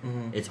returns.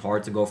 It's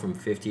hard to go from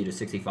 50 to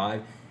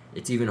 65.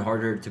 It's even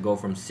harder to go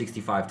from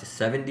 65 to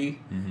 70,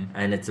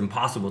 and it's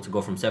impossible to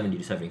go from 70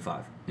 to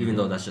 75, even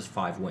though that's just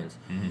 5 wins.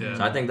 Yeah.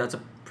 So I think that's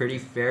a pretty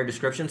fair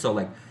description. So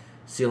like,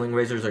 ceiling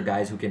raisers are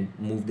guys who can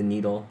move the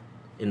needle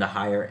in the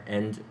higher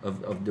end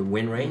of the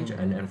win range,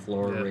 and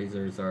floor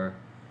raisers are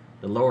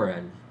the lower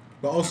end.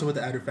 But also with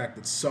the added fact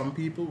that some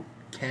people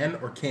can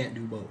or can't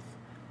do both,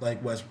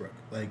 like Westbrook.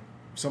 Like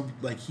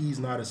he's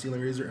not a ceiling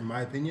raiser in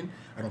my opinion.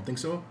 I don't think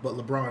so. But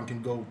LeBron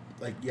can go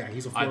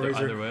he's a floor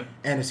raiser either way.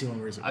 and a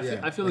ceiling raiser.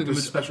 I feel like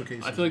there's special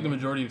cases. I feel like the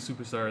majority of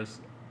superstars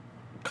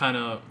kind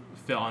of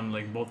fit on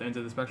like both ends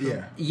of the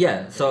spectrum.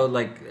 Yeah. So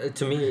like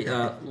to me,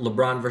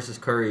 LeBron versus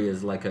Curry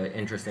is like an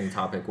interesting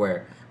topic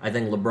where I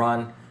think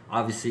LeBron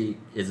obviously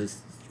is a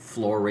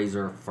floor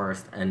raiser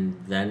first and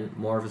then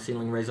more of a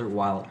ceiling raiser,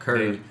 while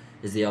Curry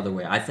is the other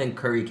way. I think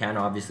Curry can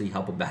obviously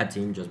help a bad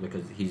team just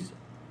because he's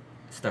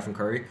Stephen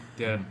Curry.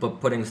 Yeah.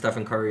 But putting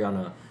Stephen Curry on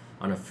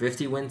a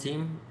 50-win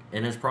team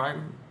in his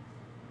prime,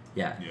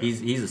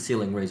 he's a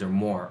ceiling raiser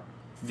more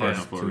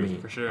first to me.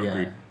 For sure.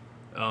 Yeah.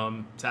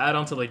 To add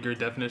on to like your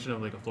definition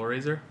of like a floor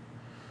raiser,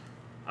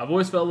 I've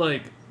always felt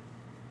like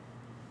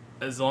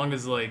as long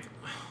as like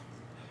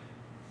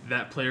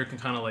that player can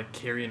kind of like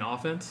carry an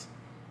offense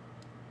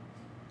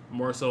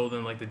more so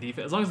than like the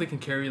defense, as long as they can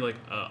carry like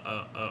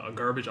a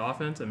garbage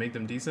offense and make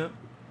them decent,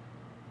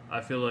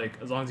 I feel like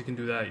as long as you can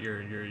do that,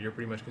 you're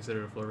pretty much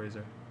considered a floor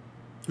raiser.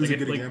 Who's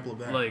like a good example of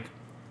that?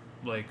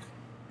 Like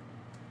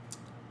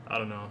I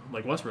don't know,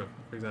 like Westbrook,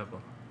 for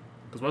example,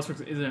 because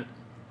Westbrook isn't.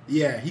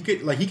 Yeah, he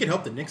could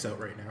help the Knicks out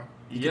right now.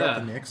 He could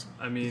help the Knicks.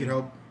 I mean, he could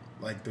help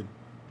like the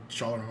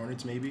Charlotte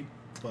Hornets maybe,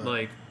 but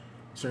like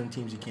certain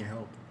teams he can't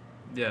help.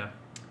 Yeah.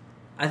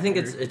 I think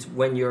it's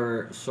when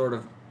you're sort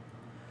of,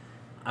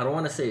 I don't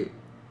want to say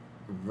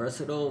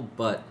versatile,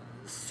 but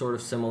sort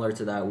of similar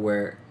to that,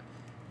 where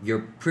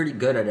you're pretty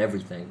good at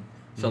everything.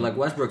 So like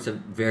Westbrook's a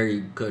very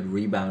good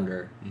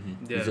rebounder.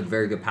 Yeah. He's a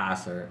very good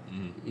passer.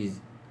 He's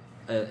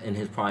in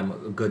his prime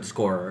a good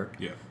scorer.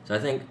 Yeah. So I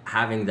think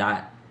having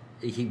that,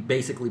 he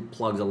basically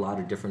plugs a lot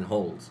of different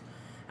holes.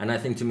 And I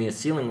think to me a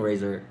ceiling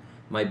raiser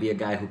might be a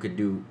guy who could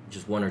do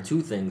just one or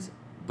two things,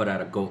 but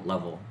at a GOAT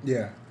level.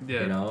 Yeah.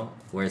 Yeah. You know,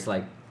 where it's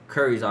like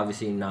Curry's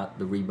obviously not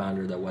the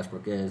rebounder that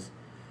Westbrook is.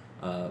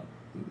 I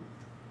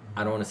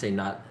don't want to say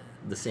not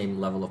the same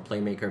level of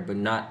playmaker, but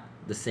not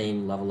the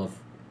same level of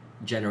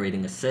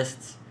generating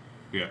assists.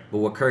 Yeah. But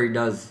what Curry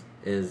does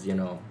is,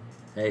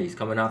 hey, he's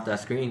coming off that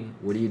screen.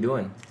 What are you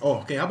doing? Oh,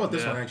 okay. How about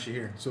this Yeah. one actually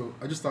here? So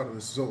I just thought of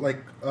this. So like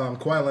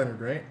Kawhi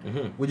Leonard, right?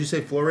 Mhm. Would you say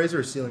floor raiser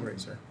or ceiling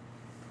raiser?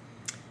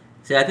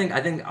 See, I think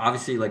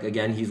obviously, like,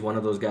 again, he's one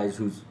of those guys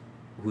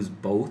who's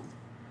both.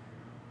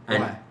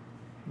 And Why?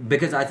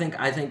 Because I think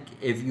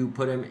if you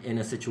put him in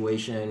a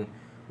situation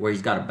where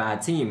he's got a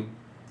bad team,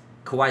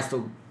 Kawhi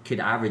still could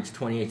average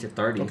 28 to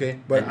 30. Okay,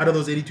 but And out of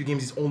those 82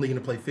 games, he's only going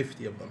to play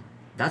 50 of them.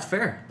 that's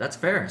fair. That's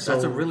fair. So-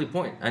 That's a really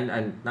point.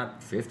 And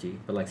not 50,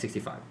 but like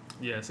 65.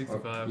 Yeah, Or-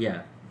 65.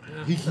 yeah.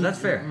 He- So that's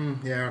fair.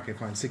 Yeah, okay,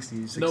 fine.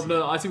 60.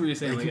 No, I see what you're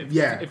saying. Like, Like,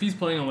 yeah. if he's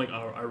playing on like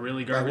a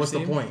really garbage what's the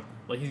team, point?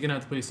 like he's gonna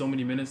have to play so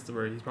many minutes to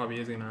where he probably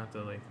is gonna have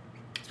to like.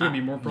 He's gonna be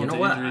more prone You know to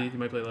what? injury. He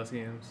might play less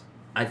games.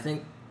 I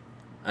think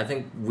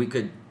we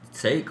could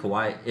say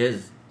Kawhi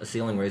is a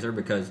ceiling raiser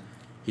because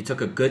he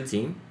took a good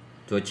team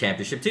to a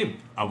championship team.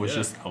 I was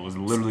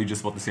literally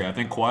just about to say, I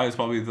think Kawhi is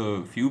probably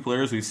the few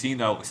players we've seen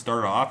that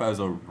start off as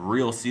a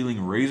real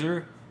ceiling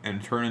raiser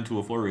and turn into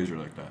a floor raiser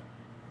like that.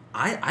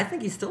 I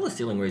think he's still a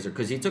ceiling raiser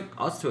because he took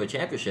us to a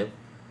championship,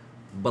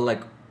 but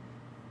like,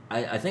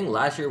 I think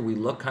last year we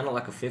looked kind of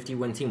like a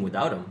 50-win team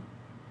without him.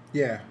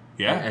 Yeah.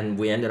 Yeah. And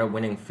we ended up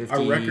winning 50.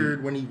 Our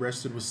record when he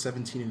rested was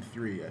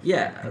 17-3.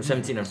 Yeah,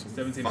 17 and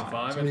 17 and 5.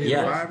 I 17 think. Yeah.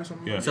 and 5 or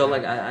something. Yeah. like So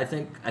that.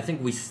 like I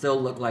think we still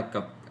look like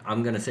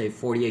I'm gonna say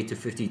 48 to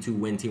 52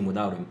 win team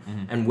without him,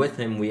 and with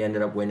him we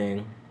ended up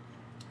winning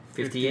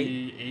 58.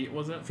 58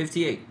 was it?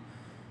 58.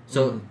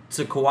 So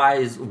Kawhi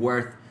is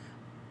worth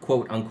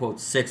quote unquote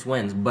 6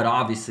 wins, but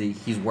obviously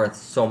he's worth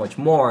so much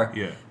more.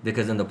 Yeah.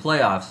 Because in the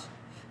playoffs,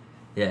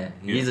 he's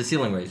Yeah. a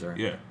ceiling raiser.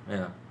 Yeah.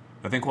 Yeah.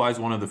 I think Kawhi is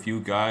one of the few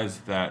guys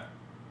that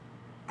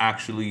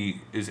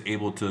actually is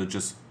able to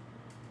just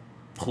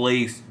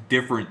play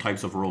different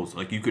types of roles.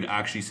 Like you could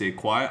actually say,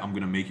 Kawhi, I'm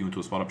going to make you into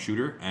a spot-up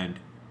shooter, and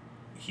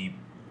he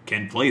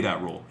can play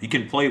that role. He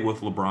can play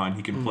with LeBron.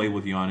 He can play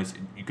with Giannis.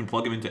 You can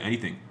plug him into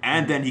anything,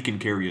 and then he can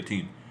carry a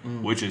team,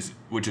 which is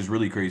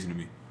really crazy to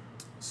me.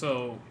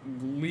 So,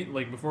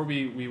 like before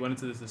we went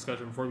into this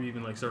discussion, before we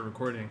even like started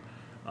recording,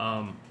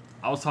 I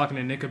was talking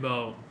to Nick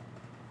about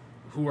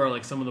who are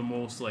like some of the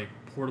most like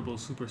portable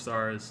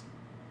superstars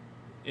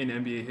in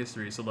NBA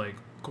history. So like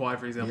Kawhi,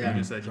 for example, Yeah. you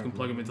just said you can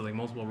plug him into like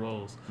multiple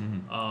roles.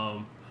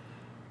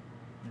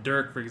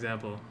 Dirk, for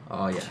example,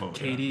 Oh yeah. Oh,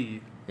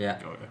 KD,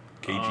 Yeah. Oh, yeah.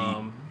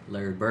 KG.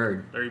 Larry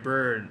Bird. Larry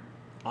Bird.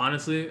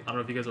 Honestly, I don't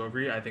know if you guys will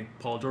agree. I think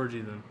Paul George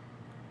even.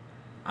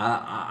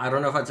 I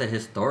don't know if I'd say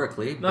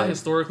historically, Not but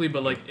historically,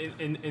 but like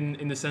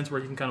in the sense where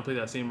he can kind of play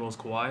that same role as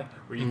Kawhi,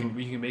 where you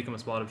can make him a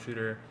spot up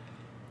shooter.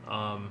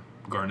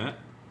 Garnett.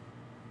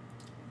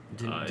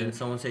 Didn't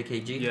someone say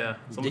KG? Yeah.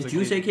 someone Did said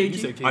you say KG? You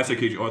said KG. I said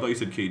KG. Oh, I thought you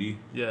said KD.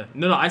 Yeah.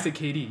 No, I said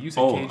KD. You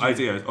said Oh, KG.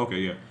 Isaiah. Okay,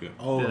 yeah.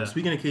 Oh, Yeah.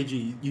 speaking of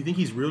KG, you think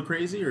he's real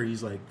crazy or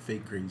he's like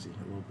fake crazy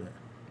a little bit?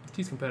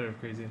 He's competitive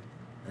crazy.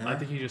 Yeah. I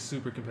think he's just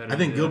super competitive. I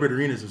think yeah. Gilbert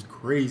Arenas is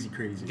crazy.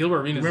 Gilbert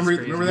Arenas Remember, is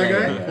crazy. remember that Yeah,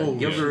 guy? yeah, yeah. Holy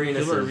Gilbert shit.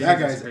 Arenas Gilbert is- Arenas That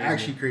is guy's crazy.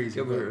 actually crazy.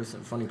 Gilbert but is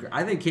some funny.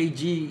 I think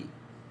KG.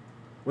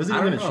 wasn't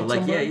I he don't gonna know. shoot Like,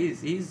 somebody? yeah,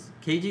 he's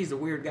KG's a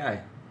weird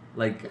guy.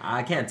 Like,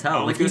 I can't tell.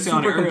 I was Like, gonna he's say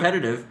on super the area-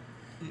 competitive,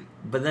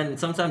 but then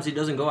sometimes he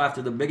doesn't go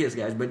after the biggest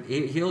guys. But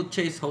he'll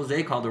chase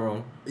Jose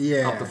Calderon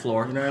Yeah, off the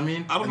floor. You know what I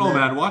mean? I don't And know, then,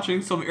 man.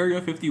 Watching some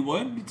Area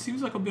 51, it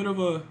seems like a bit of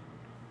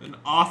an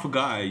off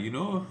guy, you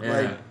know? Yeah.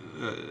 Like,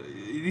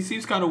 He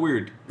seems kind of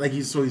weird. like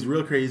he's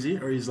real crazy,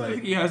 or he's I think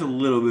like he has a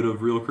little bit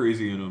of real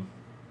crazy in him.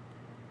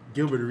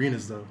 Gilbert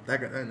Arenas though.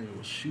 That nigga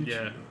will shoot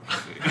Yeah. you.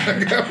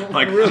 That guy will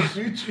Like- for real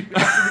shoot you.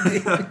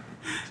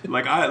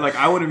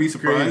 I wouldn't be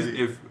surprised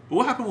Crazy. if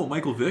what happened with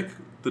Michael Vick,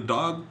 the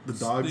dog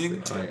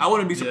thing. Oh, yeah. I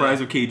wouldn't be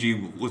surprised Yeah. if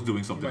KG was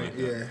doing something Like, like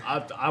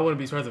that. yeah, I wouldn't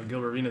be surprised if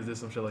Gilbert Arenas did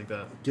some shit like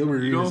that. Gilbert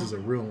You Arenas know, is a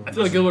real one. I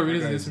feel like Gilbert That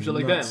Arenas did guy's some shit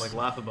like that and nuts. like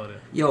laugh about it.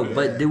 Yo, Yeah.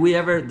 but did we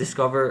ever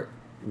discover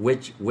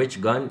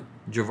which gun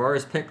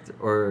Javaris picked,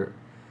 or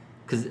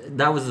because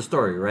that was the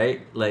story,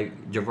 right?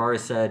 Like Javaris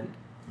said,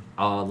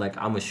 like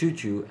I'm gonna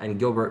shoot you, and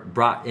Gilbert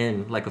brought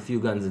in like a few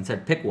guns and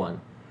said pick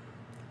one.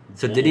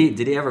 So did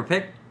he ever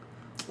pick?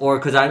 Or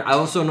because I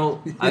also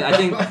know I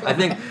think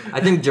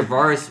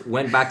Javaris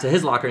went back to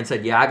his locker and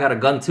said, yeah, I got a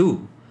gun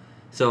too.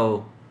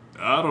 So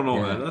I don't know,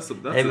 Yeah. man. That's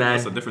Hey, man.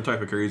 that's a different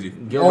type of crazy.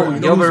 Gilbert, you know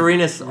Gilbert who's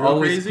Arenas real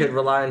always crazy? could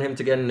rely on him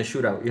to get in the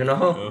shootout. You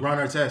know, Ron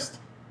Artest.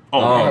 Oh,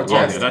 Oh, yeah,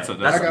 yes. that's That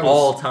that's guy was-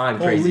 all time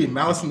Holy crazy.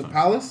 Malice in the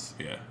Palace.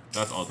 yeah,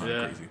 that's all time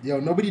Yeah. crazy. Yo,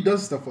 nobody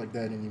does stuff like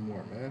that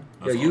anymore, man.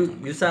 Yo, That's all you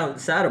time you sound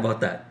sad about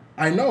that.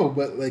 I know,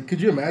 but like,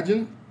 could you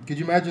imagine?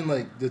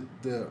 Like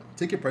the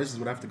ticket prices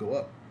would have to go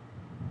up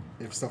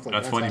if stuff like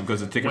That's that. funny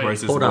because the ticket Wait,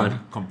 prices hold went on.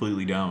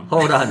 completely down.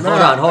 Hold on, Nah,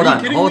 hold on, hold are you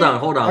on, kidding hold me? on,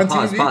 hold on. On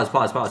Pause,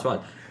 TV? pause.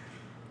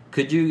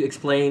 Could you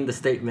explain the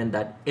statement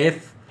that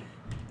if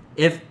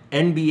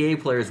NBA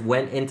players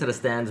went into the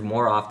stands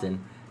more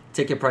often,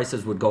 ticket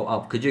prices would go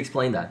up? Could you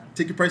explain that?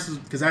 ticket prices,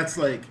 because that's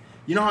like,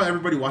 you know how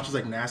everybody watches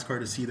like NASCAR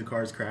to see the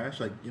cars crash,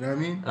 like, you know what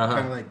I mean? Uh-huh.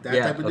 Kind of like that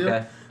Yeah, type of deal.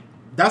 okay.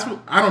 That's what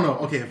I don't know.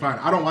 Okay, fine.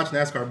 I don't watch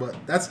NASCAR, but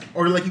that's,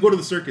 or like you go to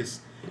the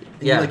circus, and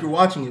Yeah. you're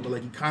watching it, but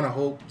like you kind of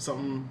hope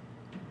something,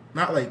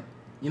 not like,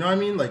 you know what I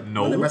mean? Like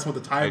No. when they're messing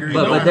with the tiger, But- you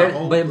But know, but there, kinda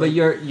hope, but like,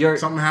 you're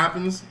something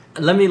happens.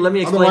 let me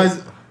explain.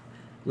 Otherwise,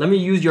 Let me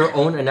use your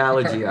own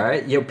analogy, all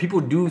right?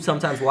 People do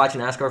sometimes watch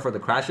NASCAR for the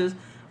crashes,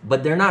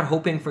 but they're not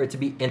hoping for it to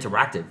be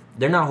interactive.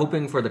 They're not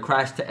hoping for the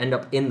crash to end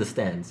up in the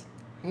stands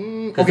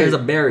because okay. there's a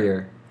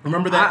barrier.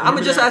 Remember that? I'm gonna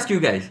remember just that? ask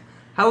you guys,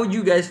 how would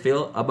you guys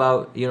feel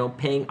about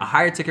paying a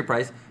higher ticket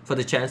price for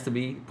the chance to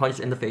be punched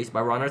in the face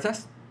by Ron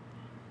Artest?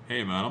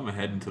 Hey man, I'm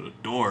heading to the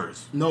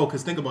doors. No,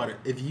 because think about it.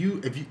 If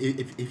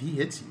he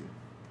hits you,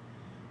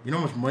 you know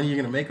how much money you're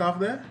gonna make off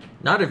that?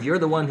 Not if you're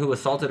the one who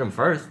assaulted him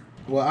first.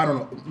 Well, I don't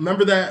know.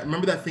 Remember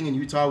that thing in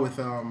Utah with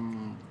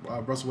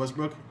Russell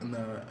Westbrook and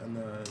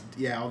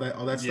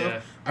all that stuff.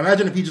 Yeah.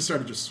 Imagine if he just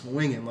started just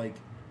swinging, like,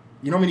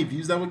 you know how many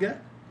views that would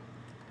get?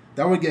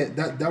 That would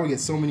get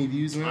so many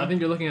views, man. I think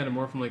you're looking at it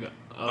more from like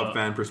A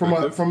fan from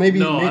perspective. from maybe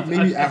no,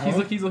 maybe I, at he's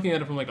home. he's looking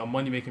at it from like a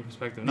money making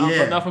perspective, not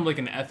Yeah. not from like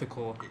an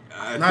ethical.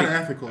 I Not think-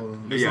 ethical.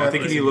 That's Yeah, all I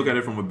think you need to think. look at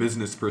it from a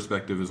business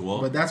perspective as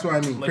well. But that's what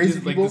I mean. Like Crazy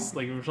this, people.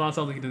 like Rashawn sounds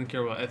like he doesn't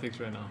care about ethics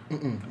right now.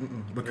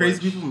 But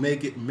crazy Which- people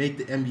make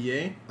the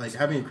NBA, like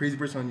having a crazy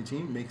person on your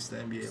team makes the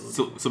NBA a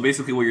little. So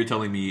basically, what you're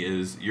telling me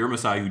is you're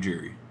Masai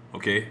Ujiri,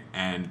 okay?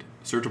 And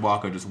Serge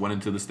Ibaka just went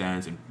into the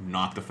stands and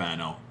knocked the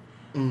fan out.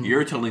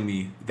 You're telling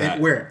me that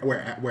And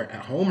where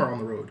at home or on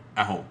the road?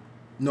 at home?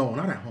 No,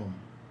 not at home.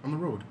 On the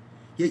road.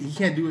 He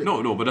can't do it.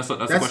 No, but that's the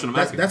question I'm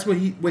asking. That's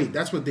what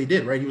that's what they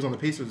did, right? He was on the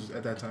Pacers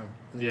at that time.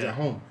 And he was Yeah. at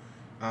home.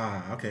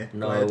 Ah, okay.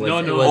 No, Go ahead. it was, No,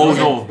 it no, was, Oh,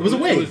 no. It was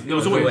away. It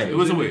was away. It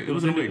was away.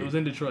 It was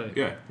in Detroit.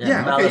 Yeah. Yeah,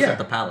 okay, Malice yeah. at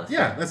the Palace.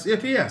 Yeah, that's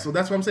okay. Yeah, so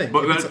that's what I'm saying.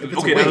 But If it's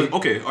okay, away,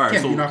 okay, all right.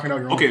 can't So be knocking out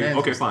your own okay, fans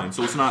okay, and stuff. fine.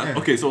 So it's not Yeah.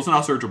 okay. So it's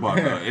not Serge Ibaka.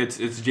 Yeah.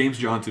 It's James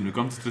Johnson who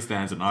comes to the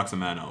stands and knocks a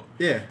man out.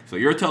 Yeah. So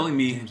you're telling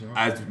me, James Johnson.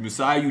 as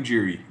Masai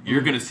Ujiri,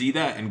 you're gonna see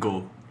that and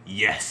go,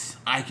 yes,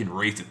 I can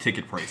raise the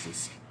ticket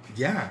prices.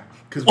 Yeah,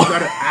 because we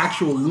got an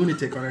actual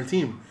lunatic on our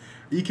team.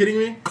 Are you kidding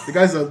me? The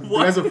guy's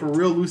a for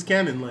real loose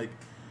cannon. Like,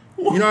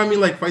 you know what I mean?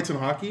 Like fights in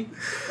hockey.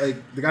 Like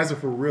the guys are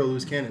for real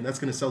loose cannon. That's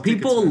gonna sell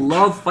People tickets. man.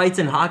 love fights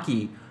in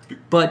hockey,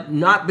 but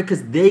not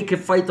because they can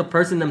fight the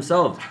person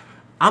themselves.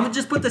 I'm gonna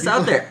just put this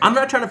out there. I'm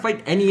not trying to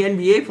fight any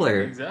NBA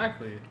player.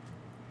 Exactly.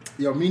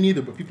 Yo, me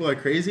neither. But people are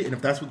crazy, and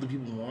if that's what the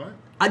people want,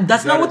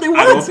 That's not what they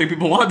I don't want. think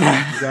people want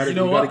that. you gotta, You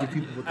know you gotta what? give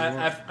people what they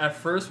want. At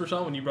first,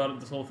 Rashawn, when you brought up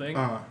this whole thing,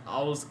 Uh-huh.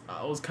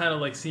 I was kind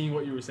of like seeing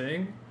what you were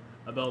saying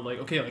about like,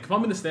 okay, like if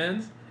I'm in the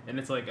stands and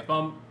it's like if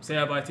I'm say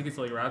I buy tickets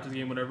to like a Raptors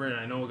game, whatever, and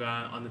I know a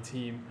guy on the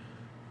team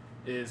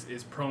is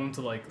prone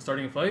to like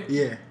starting a fight.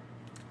 Yeah.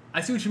 I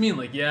see what you mean.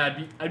 Like,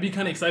 yeah, I'd be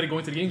kind of excited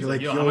going to the game. You're Like,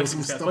 like, yo, I yo, might see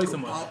some this guy stuff fight could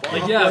someone. pop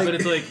Like, off, yeah, like- but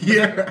it's like,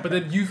 Yeah. but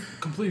then you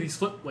completely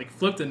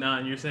flipped it now,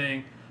 and you're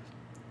saying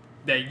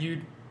that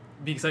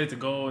be excited to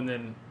go and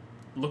then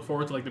look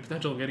forward to like the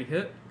potential of getting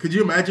hit. Could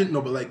you imagine?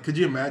 No, but like, could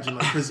you imagine?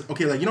 Like, because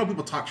okay, like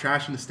people talk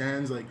trash in the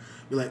stands, like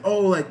you're like, oh,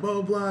 like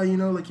blah blah,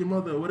 like your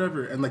mother, or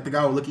whatever, and like the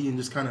guy will look at you and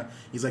just kind of,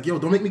 he's like, yo,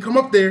 don't make me come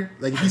up there.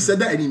 Like if he said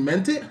that and he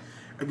meant it,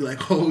 I'd be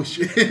like, oh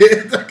shit,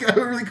 that guy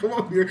would really come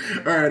up here.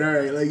 All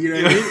right, like what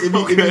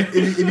I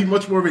mean? It'd be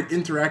much more of an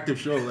interactive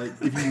show, like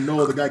if you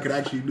know the guy could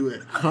actually do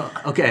it.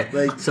 Okay,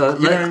 like so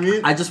you know what I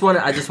mean? I just want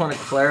to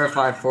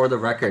clarify for the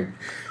record.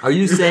 Are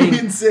you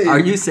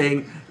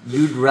saying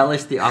you'd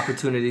relish the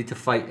opportunity to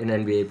fight an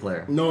NBA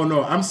player?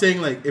 No, I'm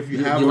saying like if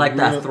you have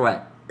that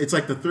threat. It's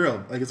like the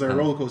thrill, like it's like a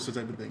roller coaster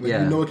type of thing. Like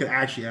yeah. You know it can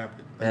actually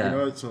happen. Like,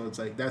 yeah. So it's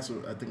like that's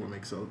what I think what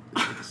makes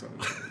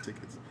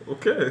tickets.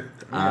 Okay.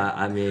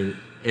 I mean,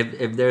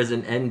 if there's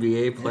an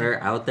NBA player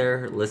out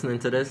there listening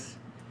to this,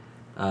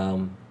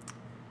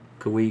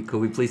 could we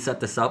please set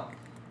this up?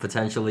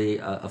 Potentially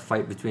a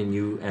fight between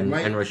you and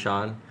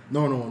Rashawn.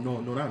 No,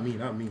 not me.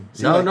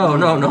 See,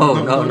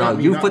 no.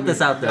 You put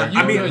this out there.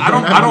 I mean,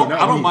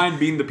 I don't mind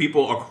being the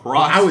people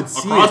across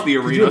the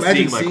arena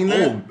seeing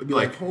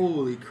like,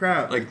 holy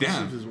crap, like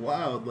damn, this is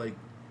wild, like.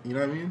 You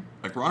know what I mean?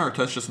 Like Ron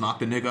Artest just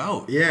knocked a nigga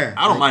out. Yeah,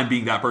 I don't mind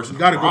being that person. You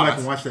gotta go back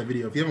and watch that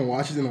video if you haven't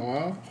watched it in a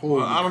while.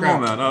 Holy I don't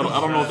crap. know, man.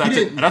 I don't know if that's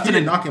it. He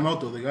didn't knock him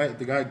out though. The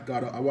guy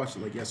got. I watched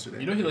it like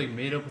yesterday. You know he like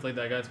made up with like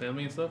that guy's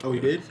family and stuff. Oh,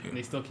 he did. And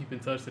they still keep in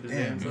touch to this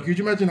day. Damn, could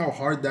you imagine how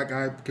hard that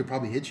guy could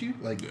probably hit you?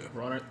 Like,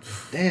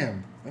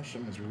 damn, that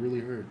shit must really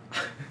hurt.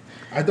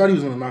 I thought he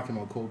was gonna knock him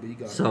out cold, but he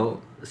got.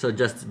 So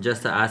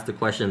just to ask the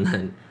question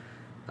then.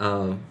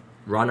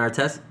 Ron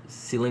Artest,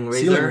 ceiling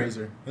raiser.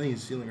 I think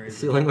he's ceiling raiser.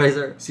 Ceiling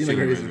raiser.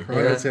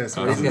 Ron Artest.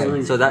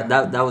 Okay. So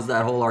that was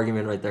that whole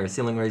argument right there.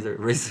 Ceiling raiser,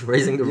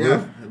 raising the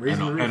roof.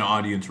 Raising the roof. An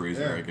audience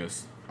raiser, I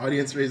guess.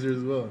 Audience raiser as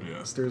well.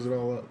 Yeah. Stirs it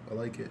all up. I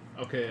like it.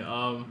 Okay.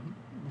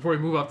 Before we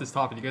move off this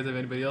topic, you guys have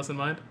anybody else in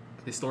mind?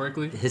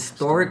 Historically,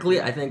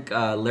 I think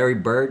Larry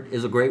Bird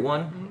is a great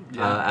one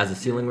as a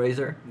ceiling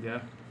raiser.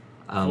 Yeah.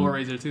 Floor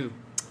raiser too.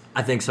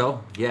 I think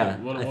so. Yeah.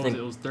 What was it?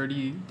 It was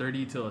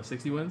 30 to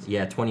 60 wins?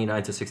 Yeah,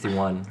 29 to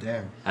 61.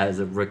 Damn. As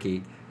a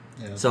rookie.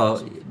 Yeah, so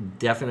awesome.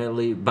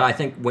 Definitely, but I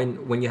think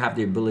when you have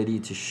the ability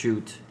to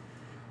shoot,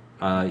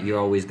 you're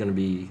always going to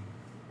be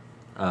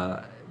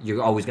have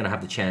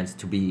the chance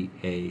to be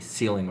a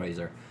ceiling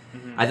raiser.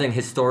 Mm-hmm. I think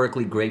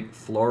historically great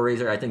floor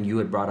raiser. I think you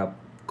had brought up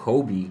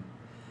Kobe,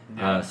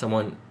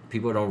 someone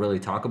people don't really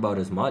talk about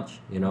as much,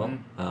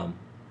 Mm-hmm.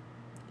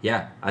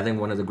 I think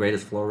one of the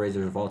greatest floor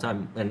raisers of all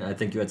time. And I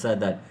think you had said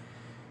that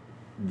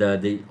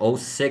the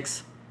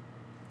 06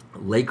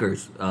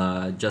 Lakers,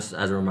 just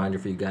as a reminder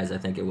for you guys, I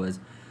think it was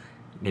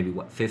maybe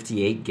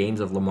 58 games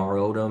of Lamar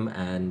Odom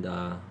and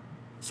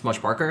Smush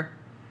Parker.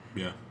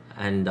 Yeah.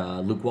 And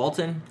Luke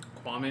Walton.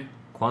 Kwame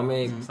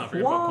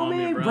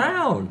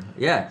Brown.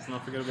 Yeah. Let's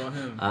not forget about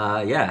him.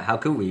 How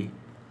could we?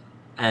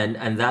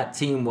 And that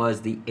team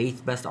was the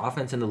 8th best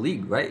offense in the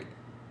league, right?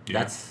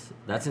 Yeah.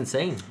 That's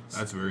insane.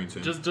 That's very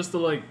insane. Just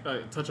to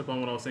touch up on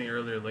what I was saying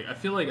earlier, like I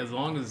feel like as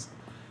long as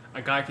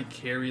a guy could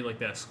carry like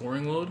that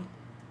scoring load,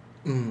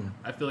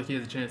 I feel like he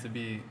has a chance to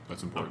be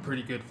a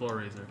pretty good floor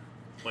raiser.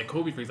 Like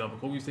Kobe, for example.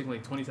 Kobe was taking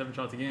like 27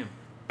 shots a game,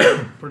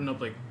 putting up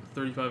like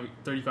 35,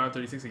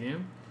 36 a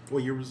game.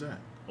 What year was that?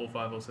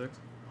 05, 06.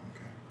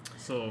 Okay.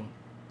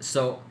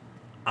 So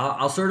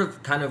I'll sort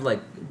of kind of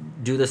like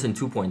do this in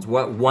 2 points.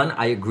 One,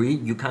 I agree.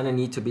 You kind of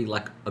need to be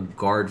like a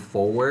guard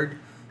forward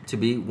to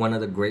be one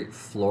of the great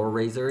floor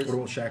raisers. What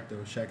about Shaq though?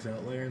 Shaq's an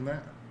outlier in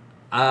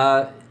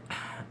that?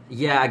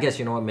 Yeah, I guess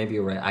you know what. Maybe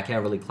you're right. I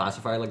can't really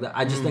classify it like that.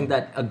 I just think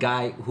that a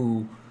guy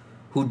who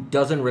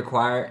doesn't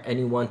require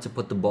anyone to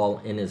put the ball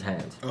in his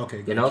hands.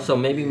 Okay. So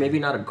maybe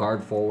not a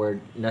guard forward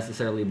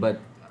necessarily,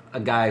 but a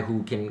guy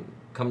who can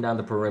come down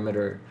the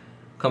perimeter,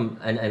 come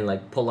and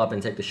like pull up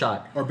and take the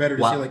shot. Or better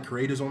to say like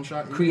create his own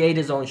shot. Create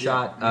his own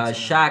shot.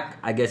 Shaq,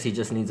 I guess he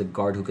just needs a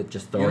guard who could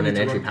just throw in an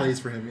entry pass. Plays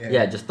for him.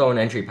 Yeah, just throw an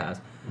entry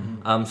pass.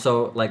 Mm-hmm.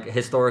 So like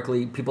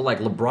historically, people like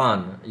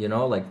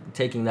LeBron, like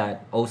taking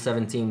that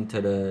 07 team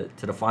to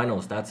the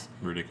finals, that's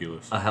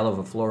ridiculous. A hell of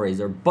a floor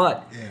raiser.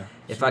 But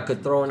if I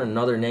could throw in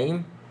another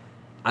name,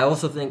 I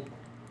also think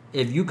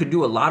if you could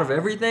do a lot of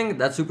everything,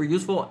 that's super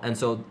useful. And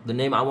so the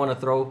name I want to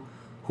throw,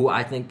 who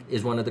I think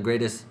is one of the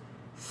greatest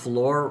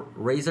floor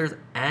raisers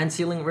and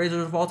ceiling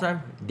raisers of all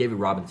time, David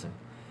Robinson.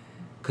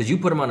 Because you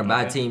put him on a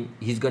bad team,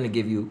 he's going to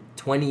give you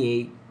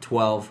 28,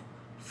 12,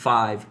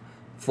 5,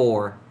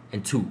 4,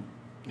 and 2.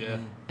 Yeah.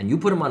 And you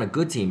put him on a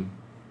good team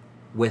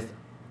with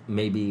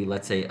maybe,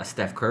 let's say, a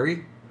Steph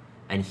Curry,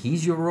 and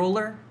he's your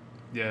roller.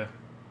 Yeah.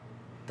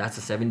 That's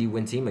a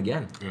 70-win team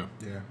again.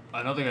 Yeah.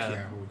 Another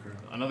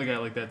guy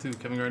like that too,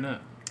 Kevin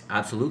Garnett.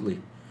 Absolutely.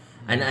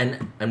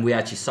 And we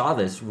actually saw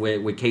this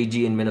with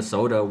KG in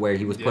Minnesota, where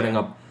he was putting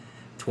up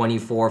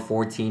 24,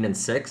 14, and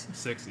 6.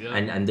 6, yeah.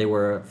 And they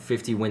were a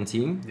 50-win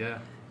team. Yeah.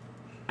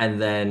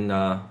 And then,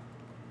 on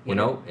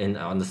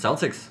the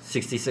Celtics,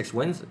 66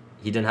 wins.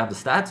 He didn't have the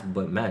stats,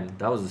 but man,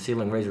 that was a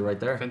ceiling raiser right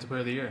there. Defensive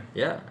Player of the Year.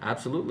 Yeah,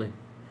 absolutely.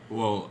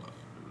 Well,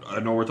 I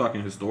know we're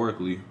talking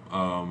historically,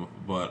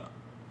 but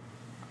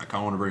I kind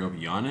of want to bring up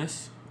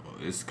Giannis.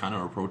 It's kind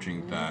of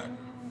approaching that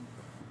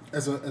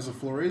As a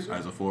floor raiser.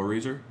 as a floor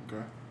raiser.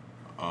 Okay.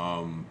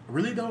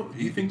 Really though,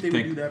 do you think they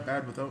would do that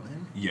bad without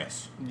him?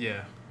 Yes.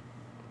 Yeah.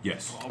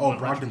 Yes. Oh,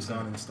 Brogdon's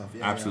gone and stuff.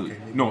 Yeah, Absolutely.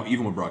 Yeah, okay, No,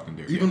 even with Brogdon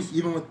there. Even yes.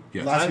 even with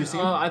Yes. last year's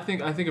team. I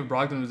think if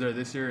Brogdon was there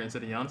this year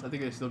instead of Giannis, I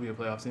think they'd still be a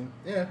playoff team.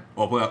 Yeah.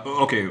 Oh, playoff.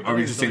 Okay. Are we think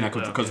just it's saying only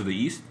that playoff, because of the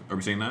East? Are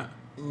we saying that?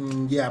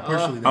 Yeah,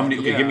 partially. How that. many?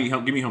 Okay, Yeah.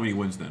 give me how many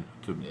wins then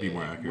to be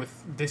more accurate.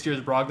 With this year's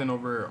Brogdon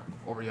over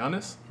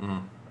Giannis,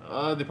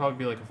 Mhm. they'd probably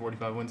be like a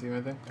 45 win team,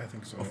 I think. I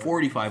think so. A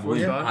 45 win.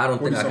 45? I don't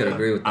think I could 47.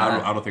 agree with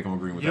that. I don't think I'm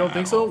agreeing with You that. don't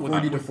think at so? all.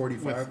 40 to with,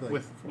 45. With,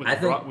 with, I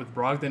think- with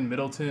Brogdon,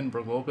 Middleton,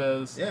 Brook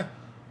Lopez. Yeah.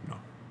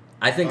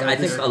 I think Derek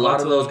a lot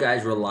of those Bledsoe.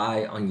 guys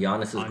rely on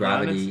Giannis's On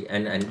gravity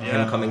and Yeah.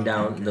 him coming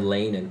down Okay. the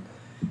lane. And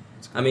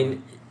I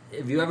mean,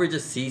 if you ever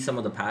just see some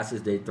of the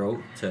passes they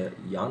throw to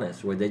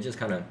Giannis, where they just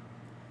kind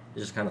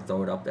of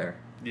throw it up there,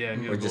 Yeah,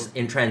 and or just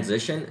in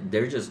transition,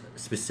 they're just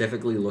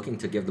specifically looking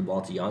to give the ball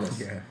to Giannis.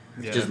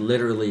 Yeah. Just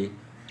literally,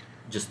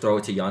 just throw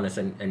it to Giannis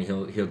and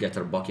he'll get to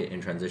the bucket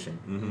in transition.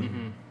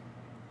 Mm-hmm.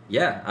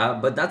 Yeah,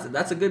 but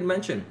that's a good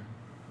mention.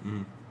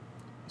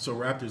 So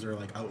Raptors are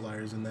like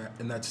outliers in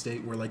that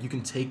state where like you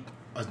can take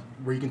a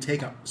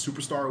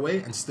superstar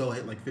away and still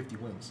hit like 50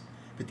 wins,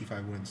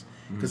 55 wins.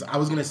 Because I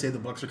was gonna say the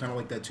Bucks are kind of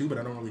like that too, but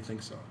I don't really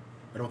think so.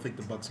 I don't think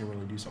the Bucks can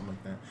really do something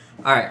like that.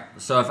 All right,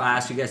 so if I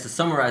ask you guys to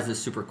summarize this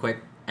super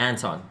quick,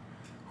 Anton,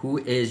 who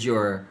is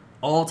your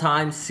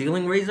all-time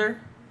ceiling raiser,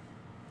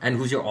 and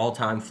who's your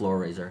all-time floor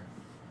raiser?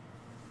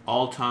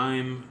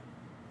 All-time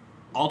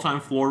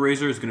floor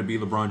raiser is going to be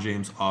LeBron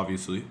James,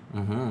 obviously.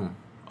 Mm-hmm.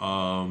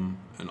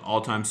 An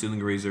all-time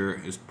ceiling raiser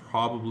is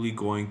probably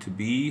going to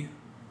be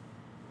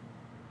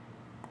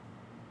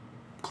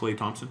Klay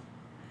Thompson.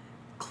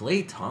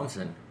 Klay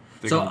Thompson.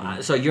 Think So, I'm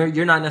going- so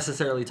you're not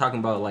necessarily talking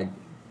about like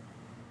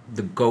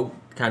the GOAT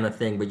kind of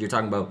thing, but you're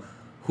talking about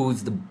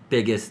who's the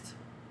biggest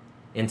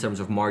in terms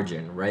of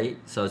margin, right?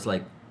 So it's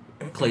like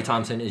Klay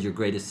Thompson is your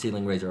greatest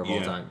ceiling raiser of all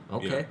Yeah, time.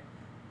 Okay.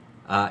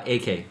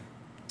 AK.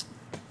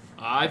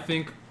 I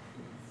think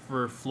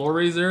for floor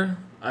raiser,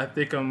 I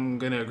think I'm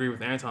going to agree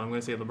with Anton. I'm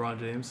going to say LeBron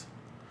James.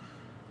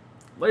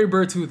 Larry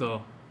Bird too,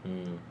 though.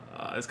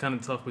 It's kind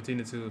of tough between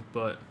the two.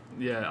 But,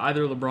 yeah,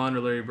 either LeBron or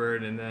Larry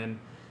Bird. And then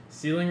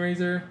ceiling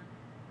raiser,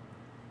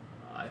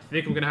 I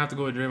think I'm going to have to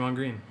go with Draymond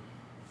Green.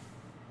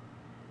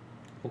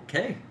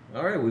 Okay.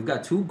 All right. We've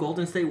got two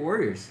Golden State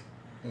Warriors.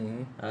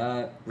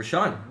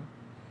 Rashawn.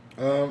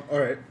 All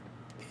right,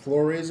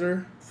 floor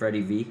raiser.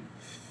 Freddie V.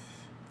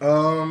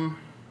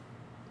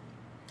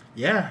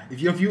 Yeah. If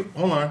you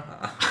hold on,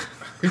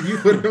 if you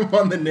put him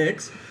on the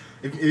Knicks,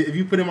 if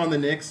you put him on the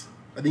Knicks,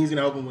 I think he's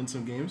gonna help him win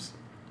some games.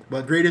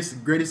 But greatest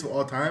of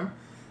all time,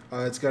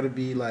 it's got to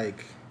be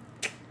like,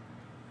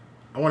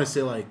 I want to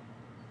say like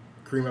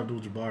Kareem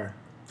Abdul-Jabbar.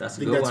 That's a I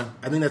think good that's one.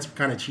 I think that's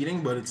kind of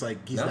cheating, but it's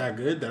like he's No, that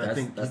good that I that's-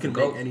 think he that's can the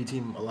make GOAT. any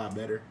team a lot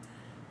better,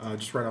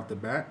 just right off the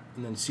bat.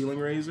 And then ceiling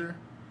raiser,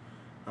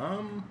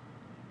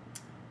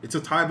 it's a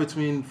tie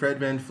between Fred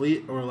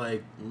VanVleet or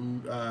like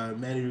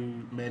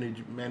Manu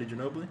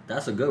Ginobili.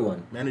 That's a good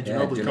one. Manu Yeah,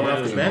 Ginobili coming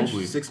off the bench,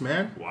 Ginobili. 6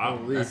 man. Wow.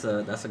 Holy. That's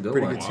a good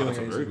Pretty one. good Wow, ceiling that's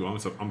a raiser. very good one.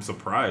 I'm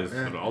surprised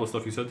Yeah. at all the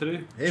stuff you said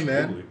today. Hey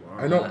man, Truly.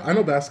 Wow. I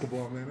know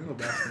basketball, man. I know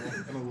basketball.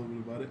 I know a little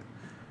bit about it.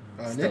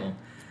 Nick,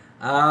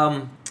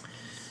 Still.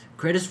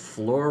 Greatest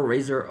floor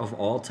raiser of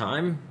all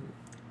time.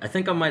 I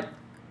think I might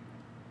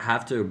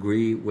have to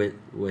agree with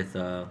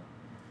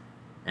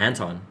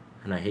Anton,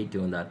 and I hate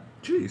doing that.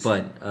 Jeez.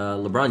 But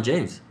LeBron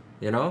James,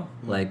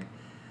 like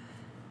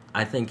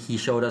I think he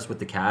showed us with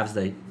the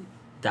Cavs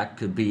that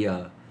could be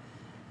a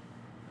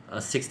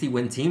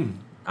 60-win team.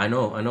 I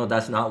know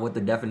that's not what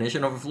the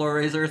definition of a floor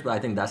raiser is, but I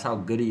think that's how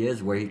good he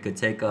is, where he could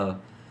take a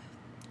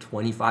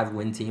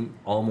 25-win team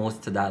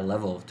almost to that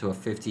level, to a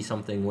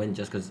 50-something win,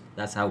 just because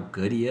that's how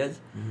good he is.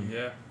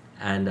 Yeah.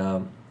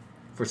 And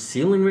for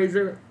ceiling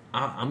raiser,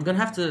 I'm going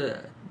to have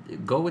to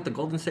go with the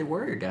Golden State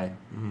Warrior guy,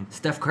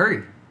 Steph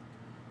Curry.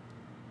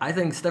 I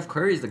think Steph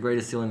Curry is the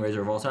greatest ceiling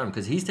raiser of all time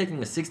because he's taking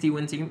a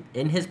 60-win team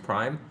in his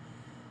prime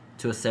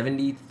to a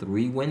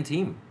 73-win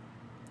team.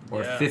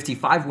 Or Yeah.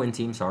 55-win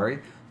team, sorry,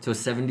 to a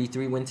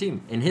 73-win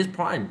team. In his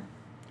prime,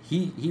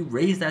 he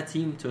raised that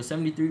team to a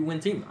 73-win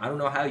team. I don't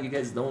know how you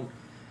guys don't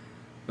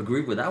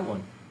agree with that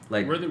one.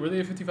 Like, Were they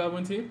a 55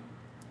 win team?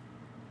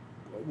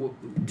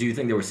 do you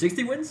think there were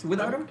 60 wins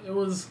without him? It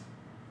was.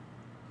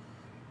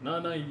 No,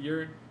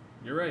 you're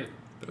right.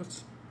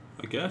 That's,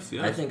 I guess,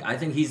 yeah. I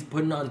think he's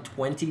putting on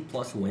 20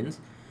 plus wins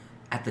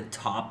at the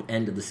top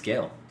end of the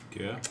scale.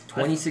 Yeah.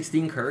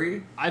 2016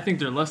 Curry, I think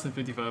they're less than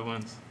 55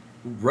 wins.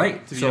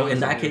 right? To be So honest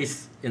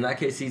in that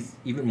case, he's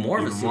even more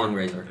of a Even ceiling more.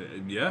 raiser.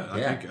 Yeah,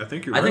 Yeah. I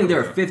think you're I right. think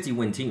they're with a that.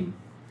 50-win team.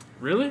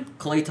 Really?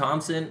 Klay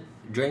Thompson,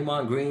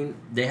 Draymond Green,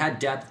 they had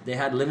depth. They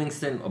had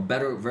Livingston, a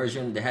better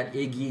version. They had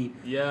Iggy.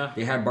 Yeah.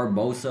 They had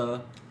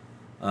Barbosa.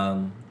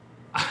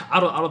 I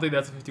don't think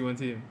that's a 50 win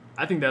team.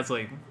 I think that's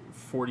like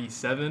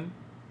 47,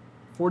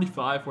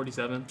 45,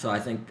 47. So I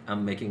think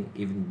I'm making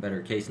even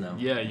better case now.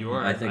 Yeah, you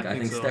are. I think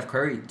so. Steph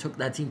Curry took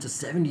that team to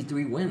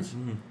 73 wins.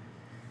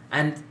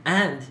 And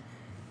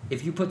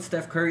if you put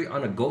Steph Curry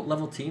on a GOAT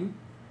level team,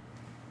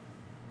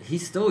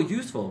 he's still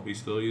useful. He's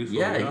still useful.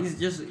 Yeah, he's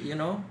just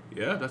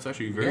Yeah, that's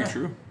actually very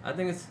true. I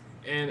think it's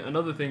And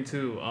another thing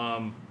too,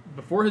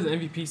 before his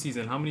MVP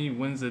season, how many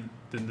wins did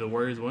the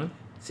Warriors win?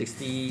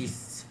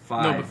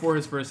 65. No, before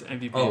his first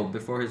MVP. Oh,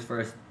 before his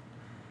first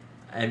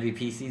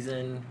MVP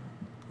season.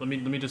 Let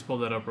me just pull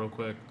that up real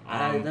quick.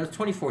 That was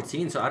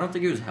 2014, so I don't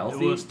think he was It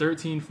healthy. was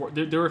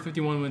 13-4. They were a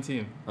 51-win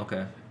team.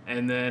 Okay.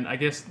 And then I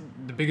guess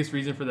the biggest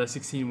reason for that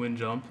 16-win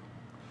jump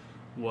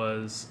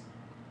was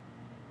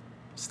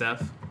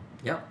Steph.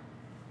 Yep.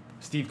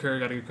 Steve Kerr,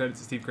 got to give credit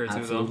to Steve Kerr too,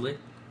 Absolutely.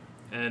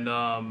 though.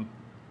 And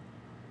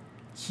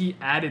he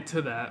added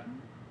to that.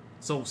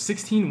 So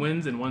 16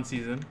 wins in one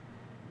season,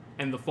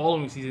 and the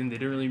following season they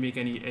didn't really make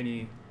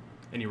any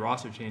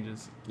roster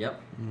changes,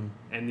 Yep.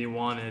 and they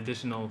won an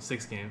additional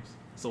 6 games.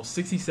 So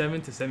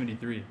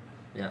 67-73,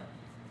 Yeah.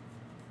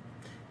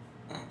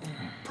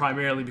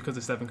 primarily because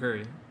of Stephen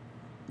Curry.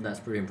 That's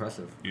pretty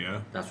impressive.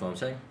 Yeah. That's what I'm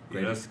saying.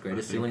 Yeah, Greatest I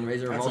think ceiling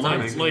raiser of that's all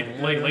amazing.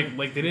 time.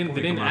 Like they didn't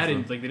Only come add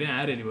after. they didn't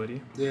add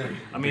anybody. Yeah.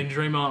 I mean,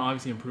 Draymond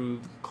obviously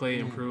improved, Clay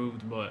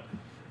improved, but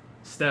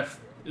Steph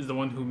is the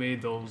one who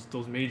made those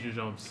major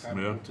jumps. I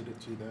Yeah. wanted it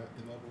to that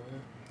level. Yeah.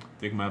 I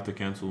think I'm gonna have to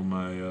cancel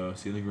my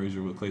ceiling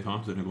raiser with Klay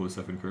Thompson and go with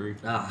Stephen Curry.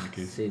 Ah,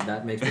 Okay. see,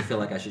 that makes me feel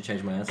like I should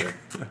change my answer.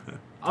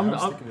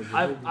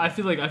 I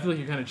feel like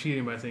you're kind of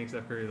cheating by saying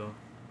Steph Curry though.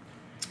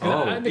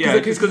 Oh. Yeah,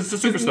 it's 'cause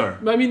it's a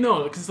superstar. I mean,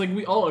 no, because like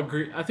we all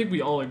agree. I think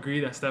we all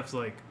agree that Steph's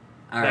like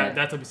All that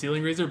right. type of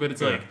ceiling raiser. But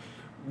it's Yeah. like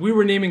we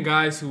were naming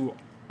guys who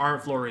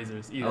aren't floor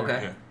raisers either. Okay.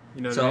 Yeah.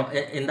 You know what So I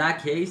mean? in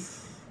that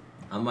case,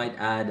 I might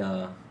add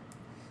a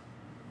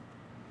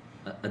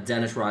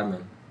Dennis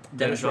Rodman.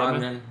 Dennis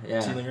Rodman?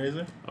 Yeah. Ceiling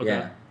raiser. Okay.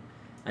 Yeah.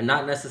 And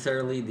not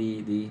necessarily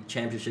the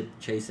championship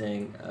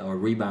chasing or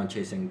rebound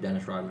chasing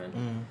Dennis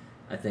Rodman.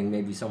 I think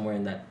maybe somewhere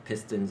in that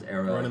Pistons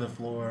era, Running the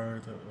floor.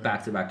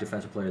 back-to-back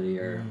Defensive Player of the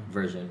Year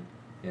version.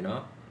 You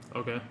know?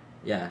 Okay.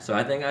 Yeah. So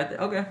I think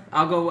okay.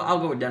 I'll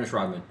go with Dennis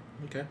Rodman.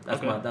 Okay. That's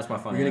Okay. my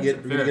final We're answer.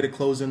 gonna get a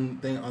closing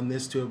thing on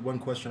this too. One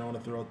question I want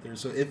to throw out there.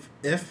 So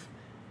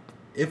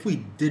if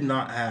we did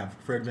not have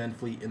Fred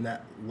VanVleet in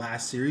that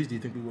last series, do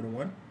you think we would have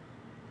won?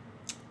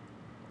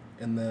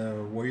 In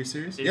the Warriors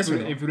series? If Yes we, or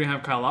no? if we didn't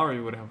have Kyle Lowry,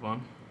 we would have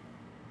won.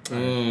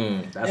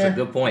 That's Yeah, a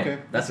good point.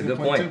 okay. That's a good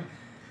point. too.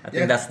 I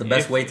think Yeah. that's the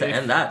best way to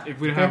end that. If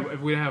we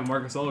didn't have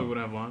Marcus Gasol, we would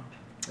have won.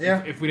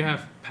 Yeah, If we didn't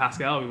have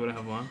Pascal, we would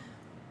have won.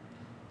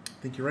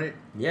 I think you're right.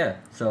 Yeah.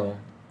 So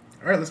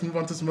All right, let's move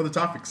on to some other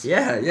topics.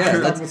 yeah. Let's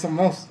Let's, with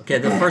something else. okay.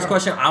 The first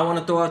question I want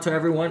to throw out to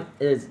everyone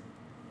is: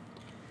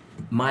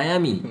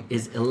 Miami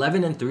is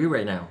 11-3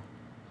 right now.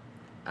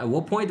 At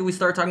what point do we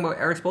start talking about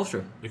Eric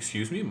Spoelstra?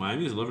 Excuse me,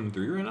 Miami is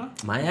 11-3 right now.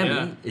 Miami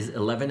Yeah. is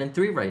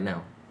 11-3 right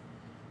now.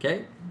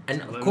 Okay,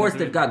 and of 11-3. course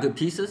they've got good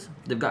pieces.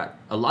 They've got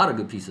a lot of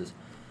good pieces.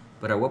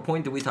 But at what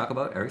point do we talk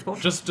about Eric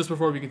Spoelstra? Just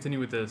before we continue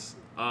with this,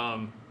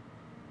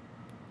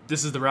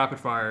 this is the rapid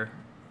fire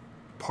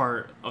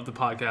part of the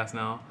podcast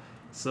now.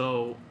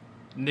 So,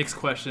 Nick's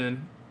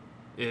question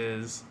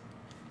is,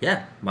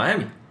 Yeah,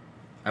 Miami.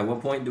 At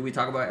what point do we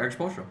talk about Eric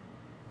Spoelstra?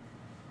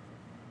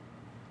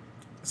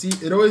 See,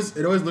 it always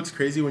looks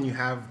crazy when you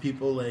have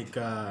people like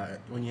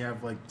when you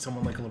have like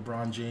someone like a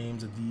LeBron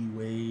James, a D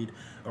Wade,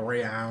 a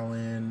Ray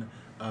Allen,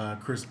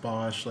 Chris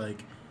Bosh,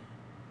 like.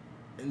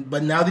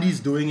 But now that he's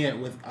doing it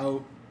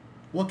without,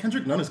 well,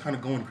 Kendrick Nunn is kind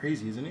of going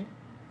crazy, isn't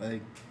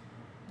he?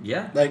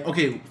 Yeah, Like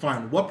okay,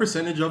 fine. What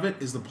percentage of it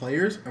is the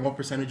players, and what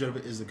percentage of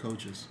it is the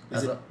coaches?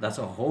 Is that's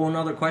a whole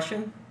nother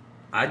question.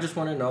 I just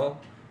want to know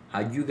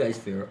how you guys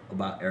feel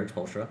about Eric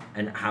Spoelstra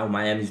and how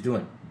Miami's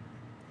doing.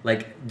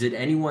 Like, did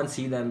anyone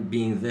see them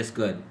being this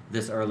good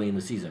this early in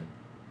the season?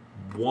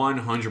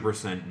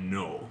 100%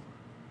 no.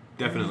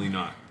 Definitely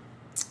not.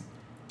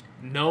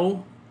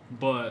 no,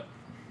 but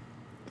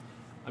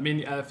I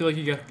mean, I feel like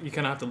you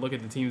kind of have to look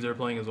at the teams they're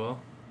playing as well.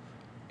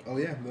 Oh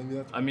yeah, maybe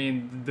that's. I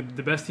mean,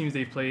 the best teams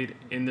they've played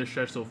in this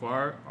stretch so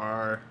far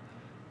are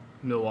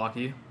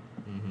Milwaukee,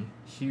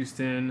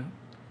 Houston,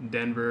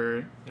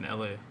 Denver, and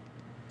LA.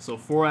 So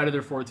 4 out of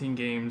their 14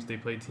 games, they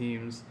play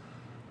teams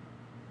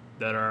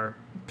that are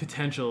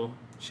potential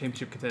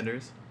championship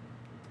contenders.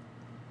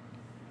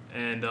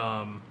 And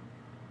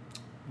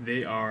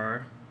they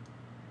are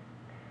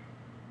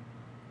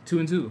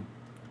 2-2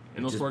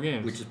 in those 4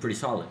 games. Which is pretty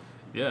solid.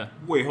 Yeah.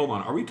 Wait, hold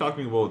on. Are we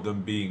talking about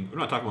them being? We're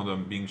not talking about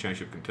them being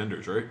championship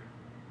contenders, right?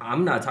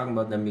 I'm not talking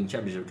about them being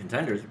championship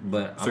contenders,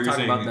 but So I'm you're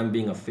talking about saying- them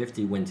being a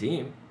 50-win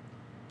team.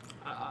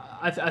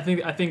 I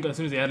think as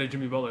soon as they added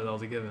Jimmy Butler, that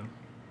was a given.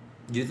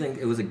 Do you think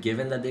it was a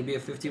given that they'd be a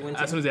 50-win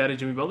team? As soon as they added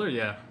Jimmy Butler,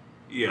 yeah.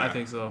 Yeah, I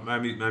think so.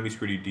 Miami's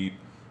pretty deep.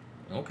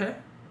 Okay.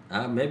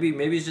 Maybe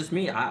it's just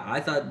me.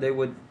 I thought they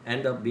would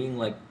end up being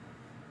like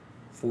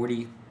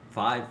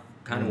 45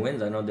 kind of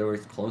wins. I know they were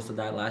close to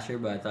that last year,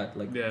 but I thought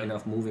like Yeah.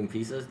 enough moving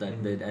pieces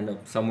that they'd end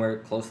up somewhere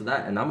close to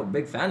that. And I'm a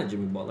big fan of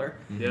Jimmy Butler.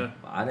 Yeah.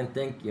 But I didn't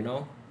think,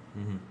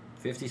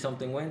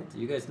 50-something wins.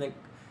 You guys think?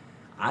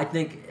 I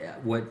think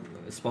what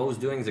Spo's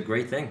doing is a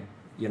great thing.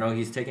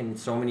 He's taken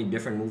so many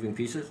different moving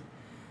pieces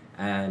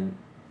and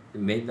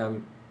made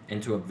them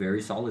into a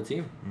very solid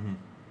team.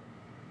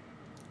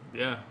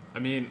 Yeah, I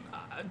mean,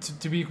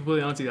 to be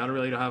completely honest with you, I don't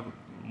really have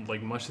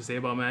like much to say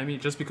about Miami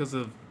just because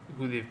of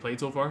who they've played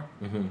so far.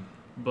 Mm-hmm.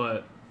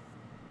 But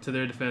to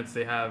their defense,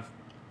 they've had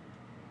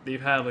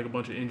like a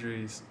bunch of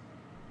injuries,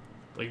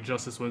 like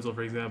Justice Winslow,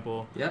 for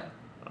example. Yep.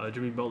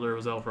 Jimmy Butler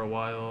was out for a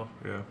while.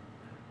 Yeah.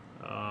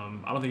 I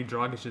don't think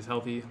Dragic is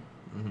healthy.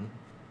 Mm-hmm.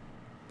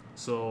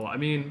 So I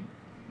mean,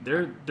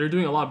 they're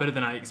doing a lot better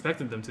than I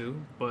expected them to.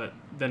 But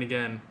then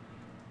again,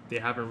 they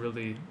haven't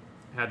really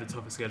had the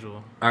toughest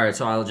schedule. All right,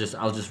 so I'll just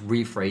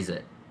rephrase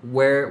it.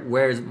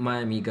 Where is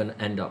Miami gonna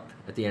end up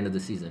at the end of the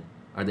season?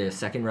 Are they a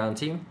second round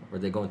team, or are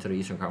they going to the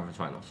Eastern Conference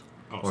Finals,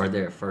 or are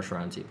they a first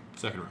round team?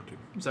 Second round team.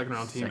 Second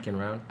round team. Second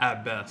round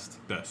At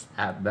best. Best.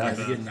 at Yeah, best.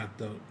 they get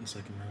knocked out in the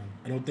second round.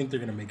 I don't think they're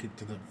gonna make it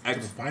to the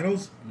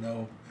finals.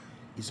 No,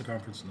 Eastern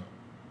Conference. No.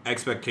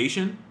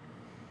 Expectation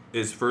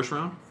is first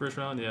round. First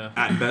round, yeah.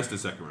 At best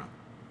is second round.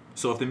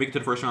 So if they make it to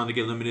the first round, they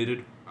get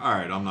eliminated. All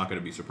right, I'm not going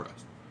to be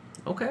surprised.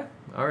 Okay,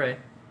 all right.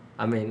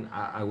 I mean,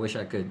 I wish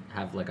I could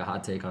have like a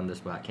hot take on this,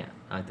 but I can't.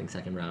 I think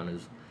second round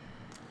is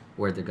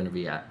where they're gonna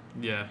be at.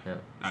 Yeah. Yeah.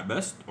 At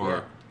best,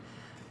 or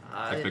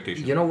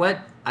expectation. You know what?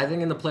 I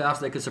think in the playoffs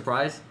they could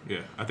surprise.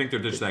 Yeah, I think they're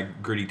just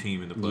that gritty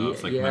team in the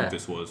playoffs, like Yeah.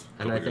 Memphis was.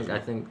 a And couple years I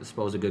ago. think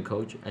Spo's a good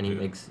coach, and he Yeah.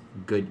 makes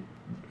good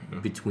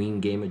between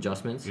game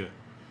adjustments. Yeah.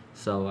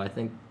 So I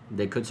think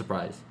they could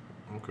surprise,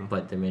 Okay.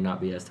 but they may not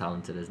be as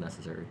talented as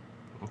necessary.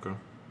 Okay.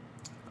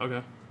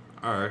 Okay.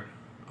 All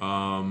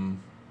right.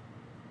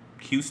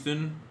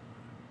 Houston.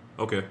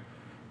 Okay.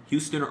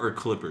 Houston or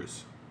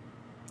Clippers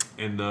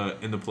in the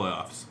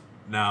playoffs.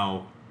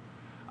 Now,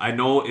 I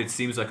know it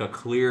seems like a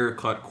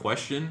clear-cut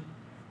question,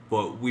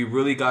 but we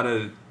really got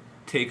to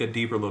take a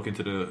deeper look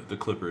into the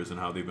Clippers and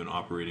how they've been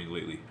operating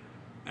lately.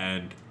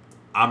 And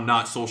I'm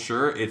not so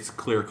sure it's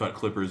clear-cut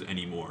Clippers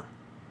anymore.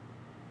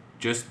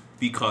 Just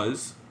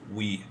because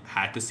we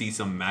had to see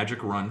some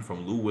magic run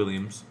from Lou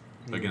Williams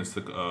against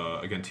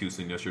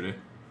Houston yesterday.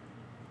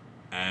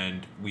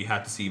 And we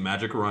had to see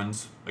magic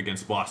runs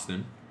against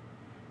Boston.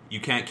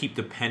 You can't keep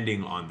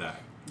depending on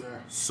that. Yeah.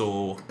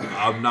 So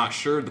I'm not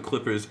sure the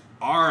Clippers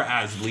are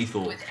as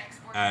lethal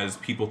as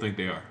people think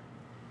they are.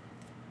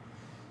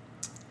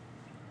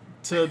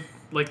 To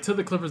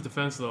the Clippers'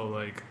 defense though,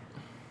 like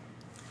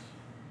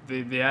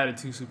they added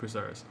 2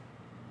 superstars.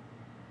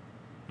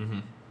 Mm-hmm.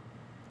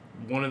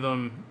 One of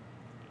them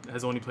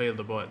has only played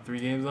 3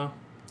 games now.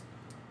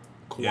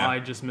 Kawhi Yeah.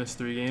 just missed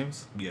 3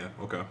 games. Yeah,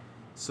 okay.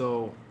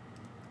 So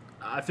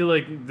I feel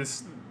like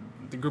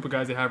the group of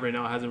guys they have right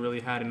now hasn't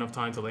really had enough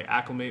time to like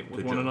acclimate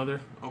with To one gel.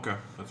 another. Okay,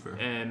 that's fair.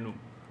 And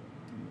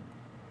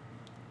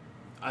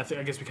I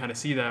guess we kind of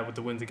see that with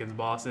the wins against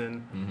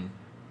Boston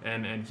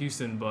Mm-hmm. and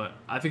Houston, but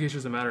I think it's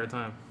just a matter of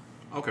time.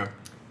 Okay.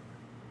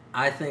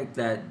 I think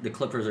that the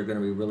Clippers are going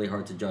to be really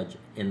hard to judge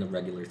in the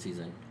regular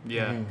season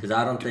Yeah. Mhm. because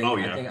I don't think Oh,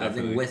 yeah, I think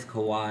definitely. with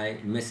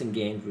Kawhi missing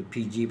games, with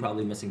PG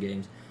probably missing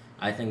games,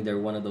 I think they're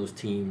one of those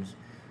teams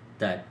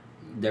that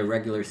their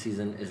regular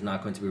season is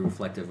not going to be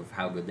reflective of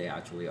how good they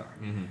actually are.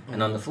 Mm-hmm.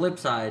 And on the flip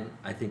side,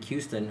 I think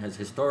Houston has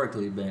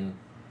historically been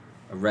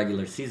a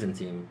regular season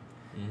team,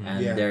 Mm-hmm.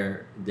 and Yeah.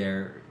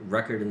 their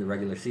record in the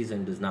regular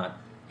season does not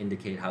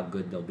indicate how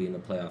good they'll be in the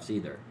playoffs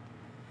either.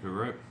 You're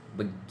right.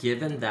 But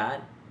given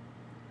that,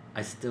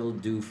 I still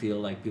do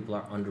feel like people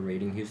are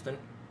underrating Houston,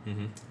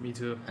 Mm-hmm. Me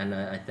too. and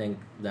I think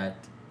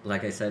that,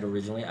 like I said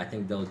originally, I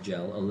think they'll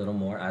gel a little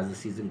more as the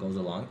season goes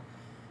along.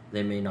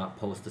 They may not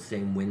post the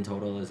same win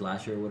total as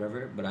last year or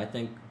whatever, but I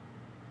think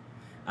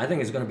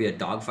it's going to be a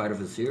dogfight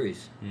of a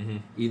series Mm-hmm.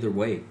 either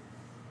way.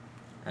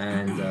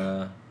 And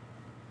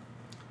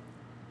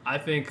I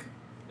think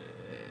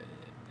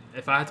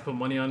if I had to put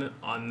money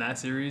on that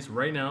series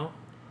right now,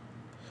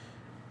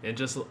 and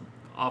just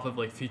off of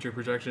like future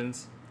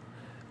projections,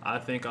 I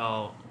think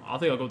I'll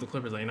go with the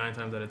Clippers like 9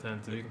 times out of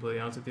 10. To be completely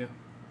honest with you.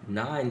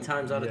 9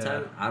 times out of Yeah.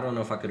 10, I don't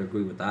know if I could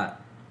agree with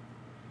that.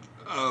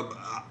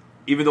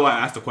 Even though I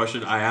asked the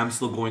question, I am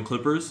still going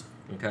Clippers,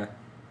 Okay,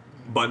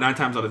 but 9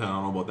 times out of 10, I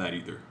don't know about that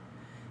either.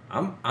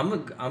 I'm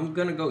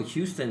gonna go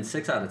Houston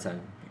 6 out of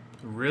 10.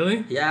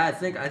 Really? Yeah, I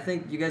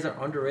think you guys are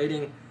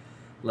underrating,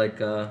 like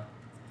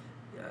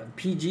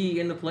PG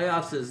in the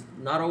playoffs is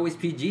not always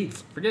PG.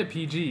 Forget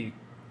PG.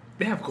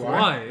 They have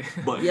Kawhi.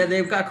 Kawhi. But Yeah,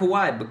 they've got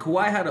Kawhi, but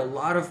Kawhi had a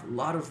lot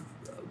of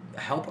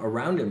help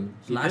around him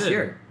He last did.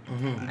 year, He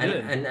and,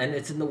 did. and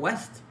it's in the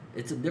West.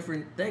 It's a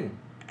different thing.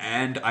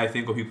 And I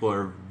think what people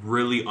are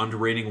really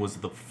underrating was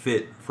the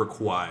fit for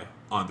Kawhi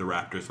on the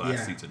Raptors last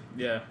Yeah. season.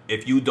 Yeah.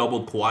 If you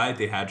doubled Kawhi,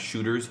 they had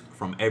shooters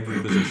from every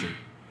position.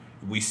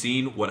 We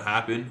seen what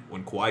happened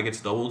when Kawhi gets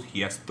doubled.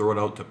 He has to throw it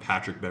out to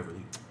Patrick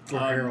Beverly. Or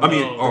Harold. I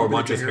mean, No. or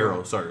Montrezl Montrezl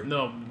Harrell. Sorry.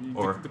 No.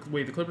 Or-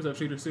 Wait, the Clippers have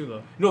shooters too,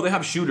 though. No, they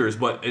have shooters,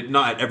 but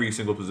not at every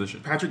single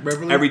position. Patrick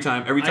Beverly. Every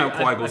time Kawhi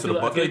goes to I the feel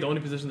like bucket. the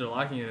only position they're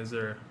lacking in is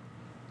their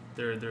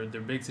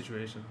big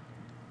situation.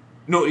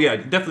 No, yeah,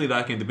 definitely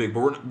lacking the big.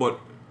 But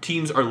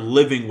teams are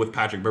living with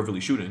Patrick Beverly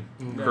shooting.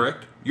 Yeah.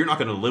 Correct. You're not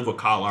going to live with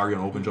Kyle Lowry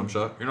on an open jump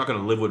shot. You're not going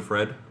to live with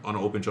Fred on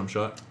an open jump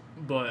shot.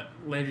 But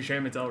Landry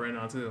Shaman's out right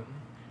now too.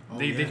 Oh,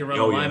 They yeah. can run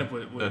Oh, the yeah. lineup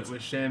with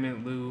That's-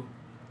 Shaman, Lou,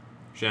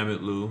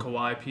 Shamit, Lou.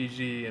 Kawhi,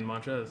 PG, and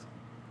Montrez.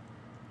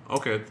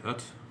 Okay,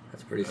 that's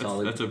pretty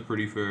solid. That's a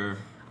pretty fair.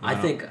 I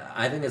think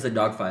it's a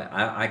dogfight.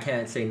 I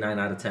can't say 9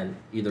 out of 10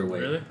 either way.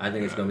 Really? I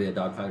think it's going to be a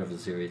dogfight of the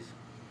series.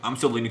 I'm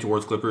still leaning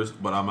towards Clippers,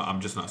 but I'm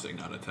just not saying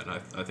 9 out of 10.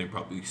 I think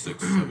probably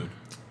 6, 7.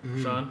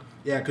 Sean?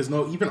 Yeah, because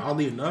no, even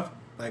oddly enough,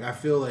 like I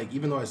feel like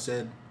even though I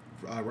said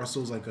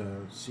Russell's like a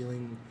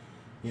ceiling,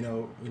 you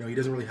know, he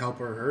doesn't really help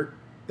or hurt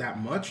that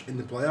much in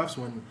the playoffs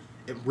when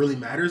it really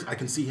matters. I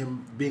can see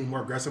him being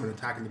more aggressive and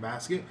attacking the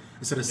basket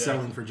instead of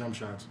settling for jump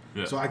shots.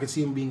 Yeah. So I could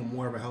see him being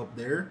more of a help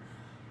there.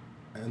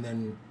 And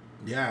then,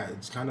 yeah,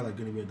 it's kind of like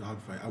going to be a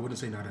dogfight. I wouldn't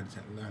say 9 out of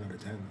 10. 9 out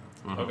of 10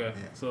 though. Uh-huh. Okay.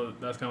 Yeah. So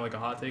that's kind of like a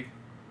hot take?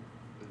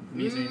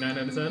 Me saying 9 out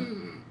of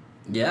 10?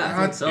 Yeah,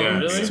 I think so. Yeah.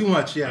 Really? It's too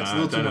much. Yeah, it's a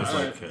little too 10 much. is All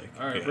like, right, okay,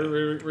 all right. yeah.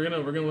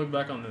 We're gonna look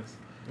back on this.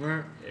 All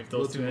right. If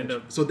those two end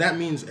up, So that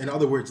means, in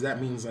other words,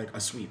 that means like a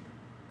sweep,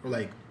 or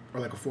like a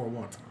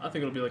 4-1. I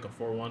think it'll be like a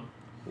 4-1.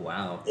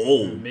 Wow.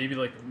 Oh, Maybe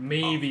a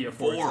 4-2.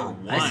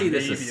 4-1. I see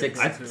this Maybe as a six.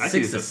 4-2. I see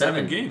this as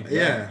 7 games.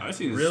 Yeah. I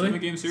see this Really?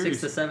 7-game series.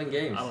 6 to 7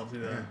 games. I don't see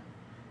that. Yeah.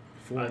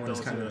 I 4-1 don't is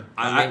see kind that. of.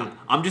 I mean,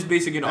 I'm just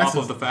basing it That's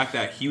off of the fact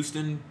that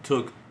Houston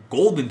took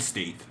Golden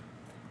State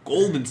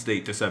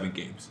to 7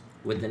 games.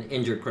 with an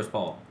injured Chris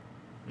Paul.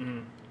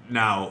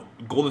 Now,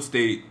 Golden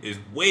State is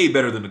way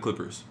better than the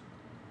Clippers.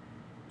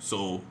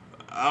 So,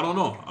 I don't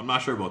know. I'm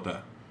not sure about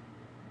that.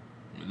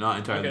 I'm not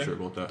entirely Okay. sure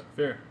about that.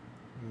 Fair.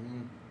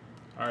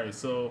 All right,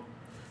 so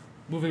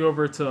moving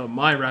over to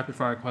my rapid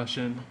fire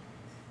question.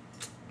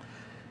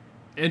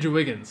 Andrew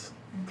Wiggins.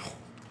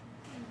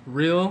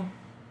 Real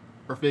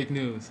or fake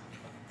news?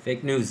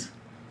 Fake news.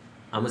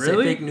 I'm gonna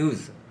Really? say fake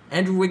news.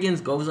 Andrew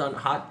Wiggins goes on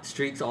hot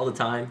streaks all the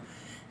time.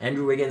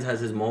 Andrew Wiggins has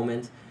his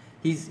moments.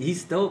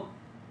 He's still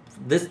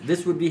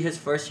this would be his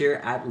first year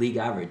at league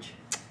average.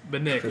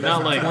 But Nick, So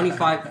not that's like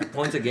 25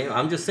 points a game.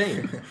 I'm just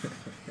saying.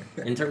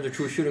 In terms of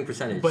true shooting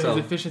percentage. but So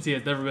his efficiency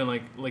has never been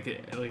like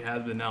it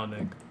has been now,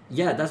 Nick.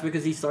 yeah, that's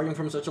because he's starting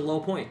from such a low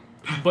point.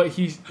 But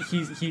he's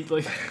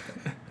like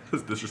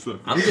That's disrespectful.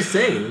 I'm just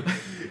saying.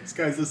 This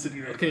guy's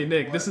listening right okay,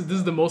 Nick, this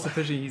is the most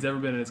efficient he's ever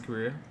been in his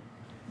career.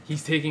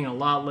 He's taking a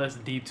lot less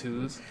deep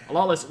twos, a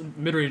lot less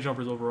mid-range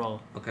jumpers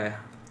overall. Okay.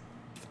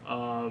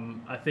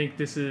 I think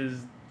this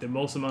is the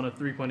most amount of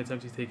 3-point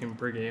attempts he's taken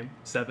per game,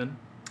 7,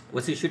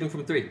 What's he shooting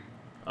from 3?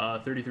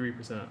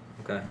 33%.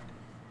 Okay.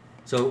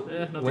 So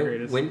Not the when,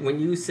 greatest. when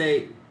you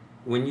say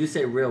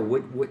real,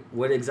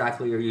 what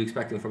exactly are you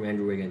expecting from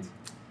Andrew Wiggins?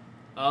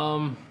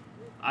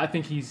 I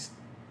think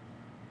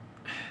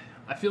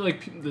I feel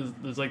like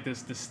there's like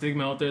this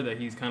stigma out there that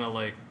he's kind of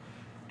like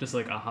just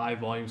like a high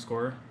volume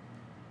scorer,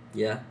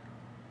 Yeah.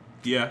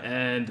 Yeah.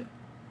 and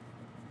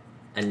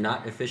And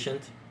not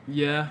efficient?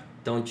 yeah,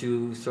 Don't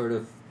you sort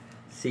of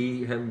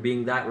see him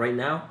being that right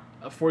now?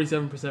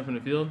 47% from the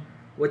field.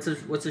 What's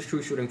his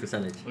true shooting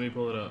percentage? Let me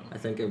pull it up. I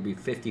think it would be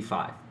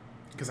 55.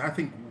 Because I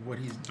think what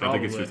he's. I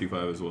think it's Probably.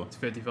 55 as well. It's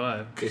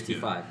 55,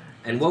 55.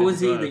 And what was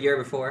he 55. the year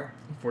before?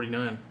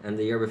 49, And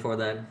the year before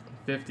that?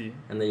 50,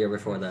 And the year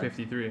before that?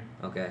 53.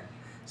 Okay.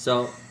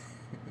 So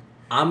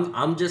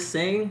I'm just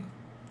saying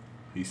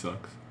He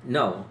sucks.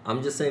 no.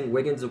 I'm just saying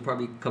Wiggins will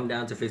probably come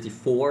down to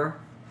 54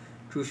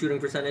 true shooting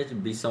percentage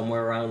and be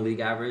somewhere around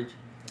league average.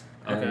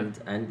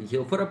 And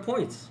he'll put up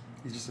points.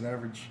 He's just an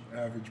average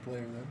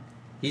player then.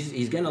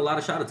 He's getting a lot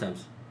of shot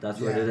attempts. That's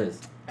what Yeah. it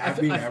is.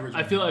 Being average.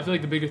 I feel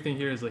like the bigger thing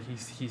here is like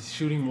he's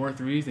shooting more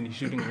threes and he's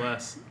shooting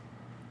less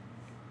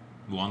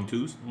Long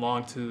twos?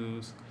 long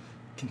twos,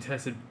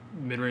 contested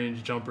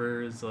mid-range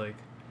jumpers. Like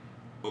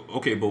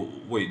Okay, but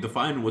wait,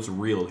 define what's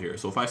real here.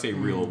 So if I say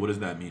real, what does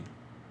that mean?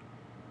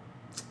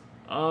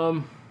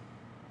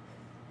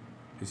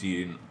 Is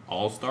he an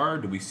all-star?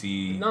 Do we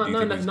see... not do you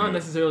think he's not good?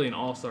 necessarily an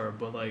all-star,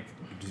 but like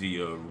Is he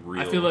a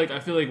real... I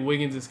feel like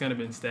Wiggins has kind of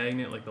been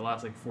stagnant like the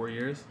last like 4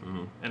 years,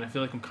 Mhm. and I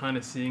feel like I'm kind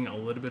of seeing a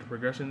little bit of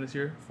progression this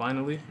year.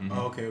 Finally,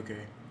 Oh, okay.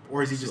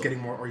 Or is he just So- getting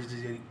more? Or is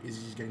he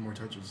just getting more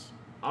touches?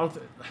 I don't.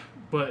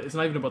 But it's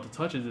not even about the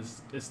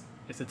touches. It's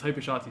the type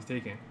of shots he's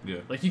taking. Yeah.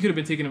 Like he could have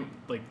been taking them.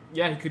 Like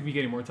yeah, he could be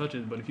getting more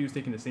touches, but if he was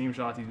taking the same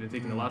shots he's been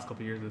taking Mm-hmm. the last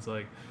couple of years, it's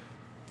like,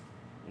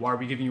 why are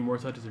we giving you more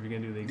touches if you're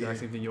gonna do the exact Yeah.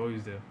 same thing you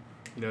always do?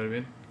 You know what I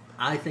mean?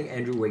 I think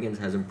Andrew Wiggins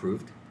has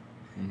improved.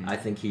 Mhm. I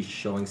think he's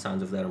showing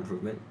signs of that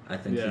improvement. I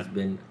think Yeah. he's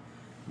been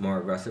more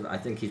aggressive. I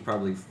think he's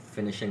probably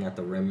finishing at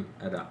the rim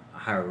at a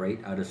higher rate,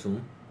 I'd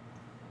assume,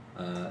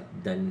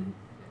 than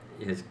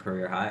his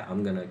career high.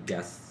 I'm going to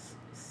guess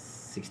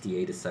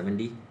 68 to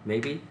 70,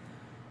 maybe.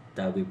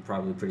 That would be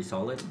probably pretty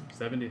solid.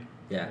 70.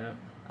 Yeah.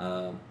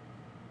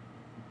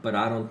 But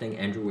I don't think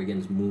Andrew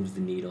Wiggins moves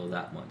the needle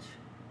that much.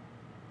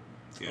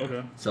 Yeah.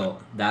 Okay. So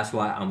that's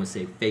why I'm going to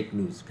say fake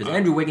news. Because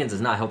Andrew Wiggins is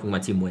not helping my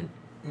team win.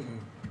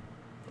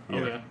 Yeah.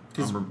 Okay.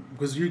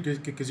 Because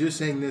you're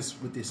saying this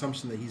with the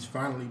assumption that he's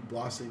finally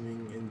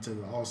blossoming into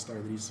the all-star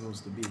that he's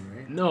supposed to be,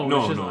 right? No, No,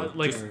 it's just no,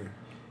 like just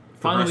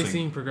finally progressing.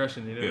 seeing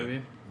progression. You know what I Yeah.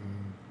 mean?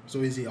 So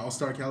is he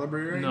all-star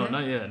caliber right No, now?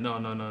 not yet. No.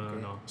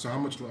 Okay. So how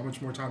much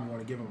more time do you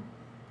want to give him?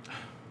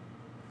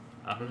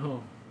 I don't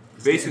know.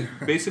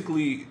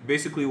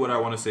 Basically, what I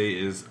want to say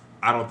is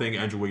I don't think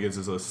Andrew Wiggins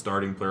is a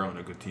starting player on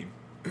a good team.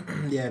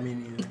 Yeah, I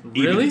mean,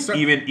 Really?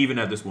 Even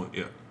at this point,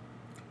 yeah.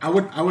 I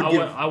would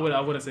give. I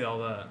wouldn't say all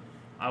that.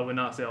 I would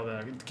not say all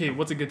that. Okay,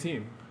 what's a good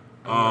team?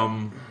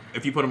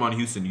 If you put him on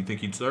Houston, you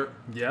think he'd start?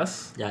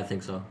 Yes. Yeah, I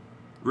think so.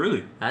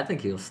 Really? I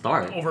think he'll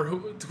start. Over who?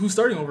 Who's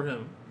starting over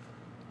him?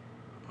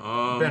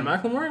 Ben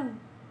McLemore.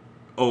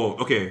 Oh,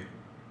 okay.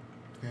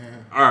 Yeah.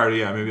 All right,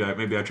 yeah.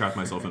 Maybe I trapped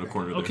myself in a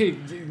corner. Okay,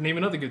 name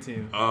another good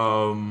team.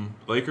 There.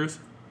 Lakers.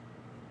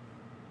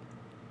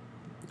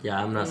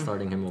 Yeah, I'm not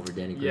starting him over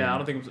Danny Green. Yeah, I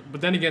don't think.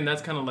 But then again,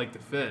 that's kind of like the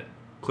fit.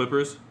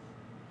 Clippers.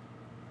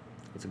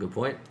 That's a good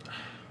point.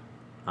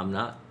 I'm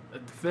not. The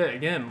fit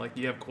again, like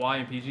you have Kawhi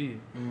and PG.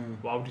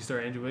 Why would you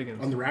start Andrew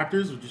Wiggins? On the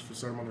Raptors, or just for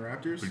start him on the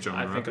Raptors? Put you on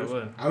I the think I Raptors?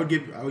 would.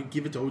 I would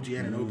give it to OG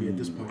Anunoby at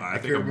this point. I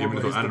think care I'm more giving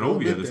it about to his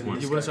Anunoby at development this than point.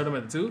 You this wouldn't guy. start him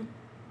at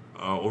the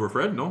 2? Over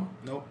Fred? No.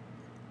 Nope.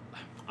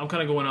 I'm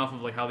kind of going off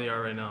of like how they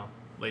are right now.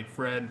 Like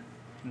Fred,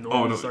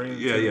 Oh no. starting.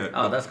 Yeah, yeah.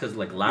 Oh, that's because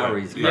like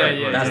Lowry's Yeah, hurt. Yeah,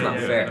 yeah, That's yeah, not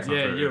yeah. fair. That's not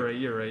Yeah, fair, you're right.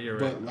 You're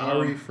right. But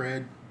Lowry,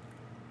 Fred,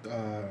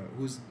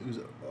 who's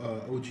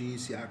OG,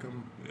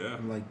 Siakam, Yeah.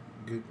 and like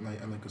good,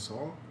 and like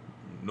Gasol.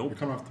 Nope. They're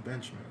coming off the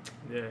bench,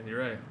 man. Yeah, you're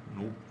right.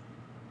 Nope.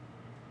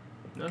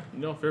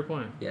 No, fair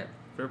point. Yeah,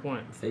 Fair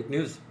point. fake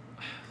news.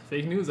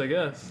 Fake news, I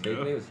guess. Fake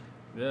Yeah. news.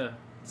 Yeah.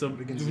 So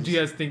Wiggins would is- you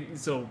guys think?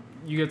 So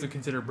you guys would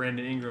consider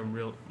Brandon Ingram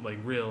real?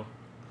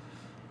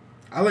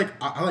 I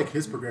like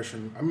his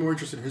progression. I'm more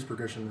interested in his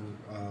progression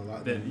than a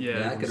lot. Then, than yeah,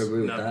 Yeah, I could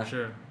agree with no, that.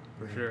 For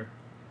sure.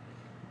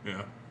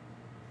 Yeah.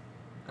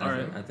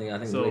 Yeah. I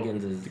think So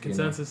Wiggins is the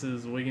consensus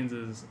is Wiggins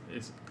is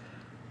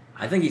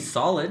I think he's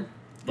solid,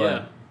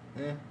 but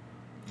yeah.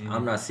 Yeah.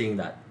 I'm not seeing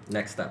that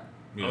next step.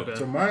 Yeah. Okay.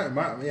 So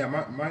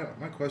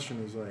my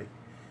question is like,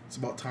 it's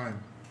about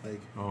time.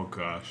 Like, Oh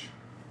gosh.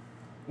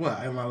 what?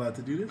 Am I allowed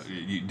to do this?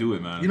 You do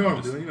it, man. You know what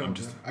I'm just- doing. You know, I'm what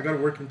I'm just. doing. I got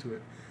to work into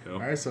it. Yo. All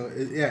right, so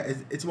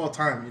it's about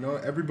time. You know,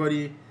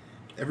 everybody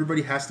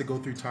has to go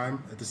through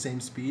time at the same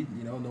speed.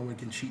 You know, no one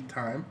can cheat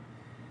time.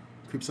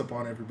 Creeps up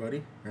on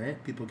everybody.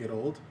 Right? People get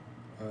old,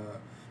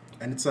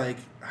 and it's like,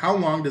 how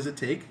long does it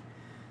take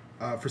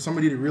for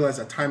somebody to realize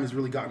that time has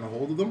really gotten a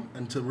hold of them,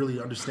 and to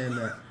really understand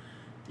that,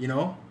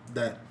 your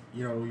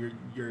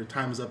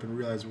time is up, and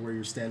realize where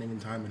you're standing in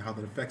time and how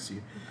that affects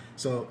you.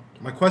 So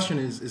my question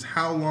is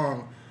how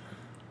long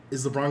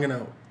is LeBron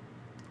gonna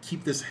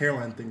keep this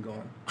hairline thing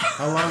going?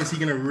 How long is he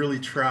gonna really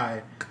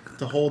try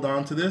to hold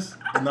on to this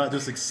and not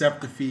just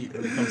accept defeat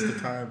when it comes to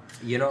time?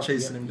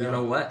 Chasing him down. You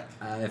know what?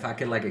 If I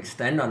could like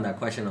extend on that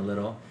question a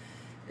little,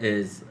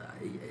 is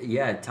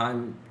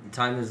time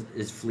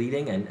is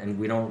fleeting and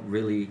we don't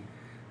really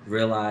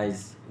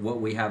realize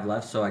what we have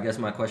left. So I guess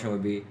my question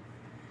would be,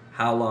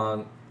 how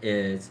long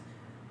is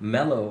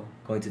Melo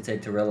going to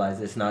take to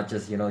realize it's not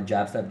just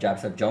jab step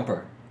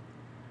jumper?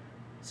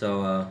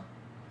 So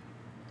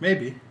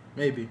Maybe,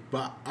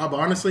 but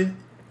honestly,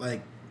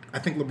 like, I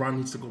think LeBron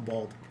needs to go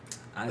bald.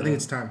 I think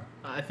it's time.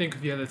 I think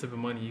if you have that type of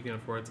money, you can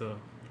afford to.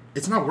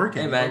 It's not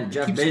working. Hey, man, bro.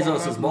 Jeff Keep Bezos falling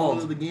is off in the bald.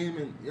 middle of the game,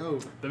 and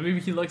But maybe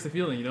he likes the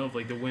feeling, of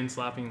like the wind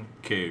slapping.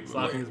 Okay.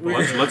 Slapping his Wait,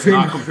 body. Let's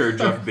not compare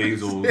Jeff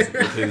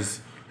Bezos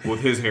with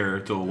his hair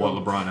to what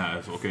LeBron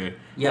has. Okay.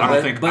 yeah, I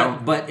don't think.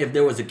 but if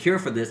there was a cure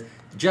for this,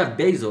 Jeff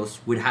Bezos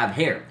would have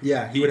hair.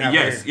 yeah, he would have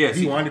Yes. hair. Yes.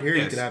 If he wanted hair,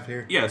 yes, he could have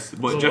hair. Yes,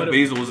 but So Jeff what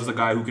if- Bezos is a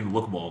guy who can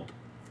look bald.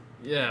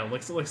 Yeah,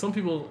 like some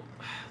people,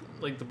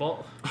 like the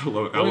ball.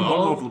 Look, I don't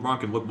know if LeBron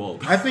can look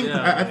bald. I think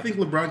Yeah. I think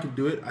LeBron can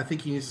do it. I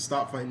think he needs to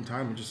stop fighting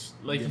time and just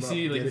Like give you up,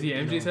 see, like get you see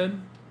it, MJ's know.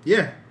 head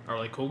Yeah, or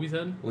like Kobe's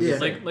head. What do you Yeah.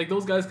 think? Like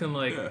those guys can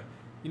like,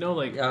 Yeah.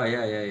 like Oh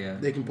yeah.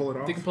 they can pull it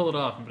off. they can pull it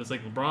off, but it's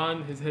like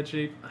LeBron, his head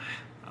shape.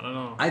 I don't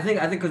know. I think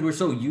because we're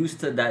so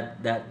used to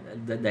that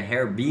the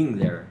hair being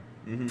there,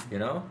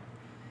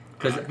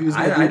 Because He was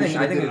gonna do I it, he think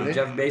should've did if it.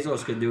 Jeff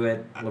Bezos could do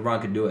it,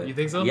 LeBron could do it. You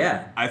think so?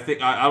 Yeah. I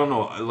think I don't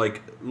know.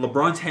 Like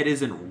LeBron's head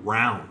isn't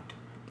round.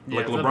 Yeah,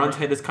 Like it's not LeBron's round.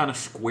 head is kind of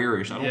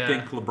squarish. I don't Yeah.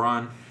 think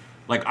LeBron.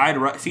 Like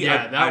see.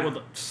 Yeah, that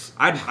would.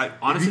 I'd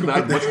honestly, You I'd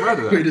got much that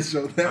rather way to that.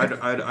 show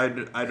that.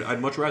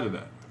 I'd much rather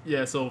that.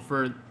 Yeah, so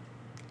for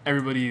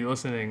everybody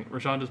listening,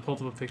 Rashawn just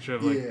pulled up a picture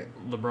of like Yeah.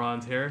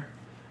 LeBron's hair,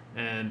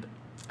 and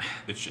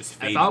It's just if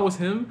fading. I was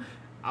him,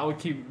 I would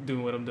keep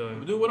doing what I'm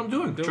doing. Do what I'm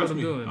doing. Do what Trust I'm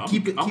me. doing.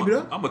 Keep it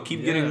up. I'm gonna keep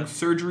Yeah. getting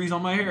surgeries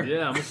on my hair.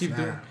 Yeah, I'm gonna keep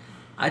doing. Nah.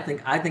 I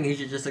think he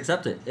should just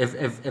accept it.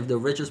 If the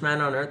richest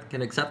man on earth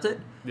can accept it,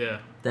 Yeah,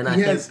 then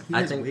He I has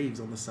think waves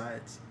on the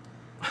sides.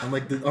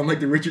 Unlike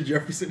the Richard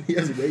Jefferson, he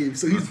has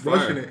waves, so he's That's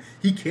rushing fire. it.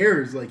 He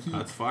cares, like he.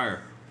 That's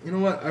fire. You know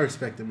what? I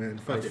respect it, man.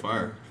 Fight That's it.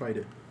 fire. Man. Fight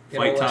it. You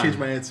Fight know what? time. Change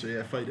my answer.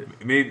 Yeah, fight it.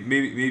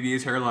 Maybe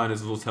his hairline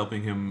is what's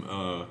helping him.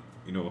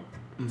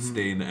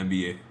 Stay in the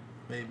NBA.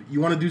 Maybe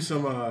you want to do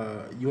some.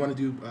 You want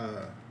to do.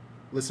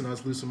 Listen to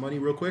us lose some money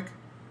real quick.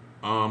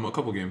 A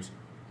couple games.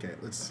 Okay,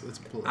 let's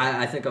pull it.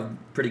 I think I'm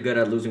pretty good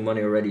at losing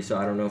money already, so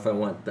I don't know if I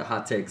want the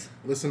hot takes.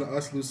 Listen to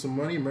us lose some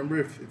money. Remember,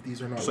 if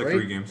these are not Just like right.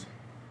 3 games.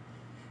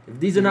 If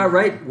these are not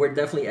right, we're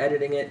definitely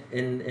editing it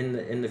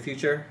in the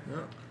future. Yeah.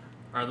 all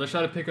right. Let's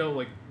try to pick out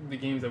like the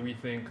games that we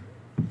think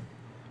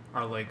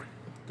are like,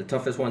 The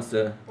toughest ones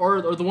to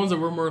or the ones that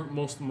we're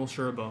most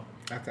sure about.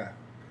 Okay.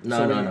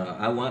 no.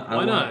 I want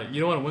Why not?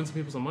 You don't want to win some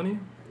people some money?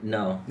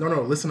 No.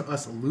 No. Listen to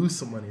us lose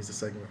some money is the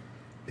segment.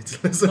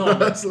 It's listen No,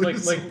 to us like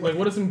lose some money.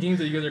 what are some games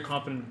that you guys are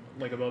confident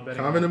like about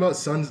betting? Comment on? about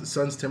Suns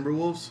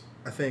Timberwolves.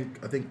 I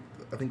think the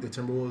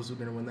Timberwolves are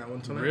gonna win that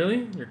one tonight.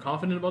 Really? You're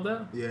confident about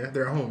that? Yeah,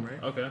 they're at home,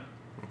 right? Okay.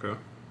 Okay.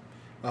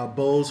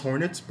 Bulls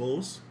Hornets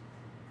Bulls.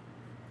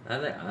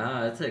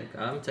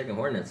 I'm taking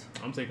Hornets.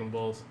 I'm taking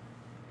Bulls.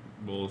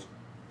 Bulls.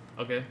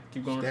 Okay,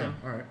 keep going. Damn. Sam.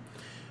 All right.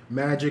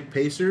 Magic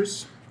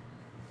Pacers.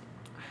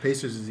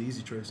 Pacers is the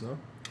easy choice, no?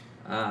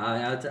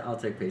 I'll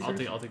take Pacers. I'll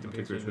take the I'll take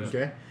Pacers. Pacers. yeah.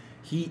 Okay.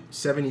 Heat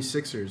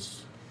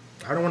 76ers.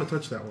 I don't want to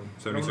touch that one.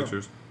 I don't know.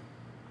 76ers.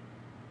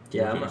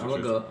 Yeah, Okay, I'm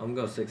gonna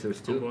go Sixers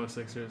I'm too. going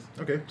Sixers.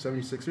 Okay,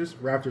 76ers.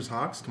 Raptors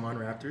Hawks. Come on,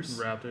 Raptors.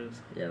 Raptors.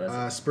 Yeah,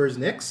 that's Spurs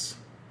Knicks.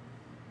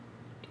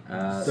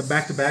 uh, The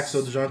back-to-back,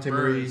 so DeJounte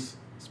Murray.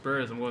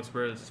 Spurs. I'm going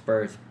Spurs.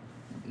 Spurs.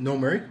 No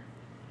Murray.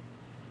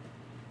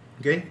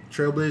 Okay.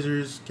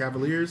 Trailblazers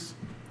Cavaliers.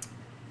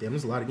 Damn,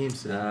 there's a lot of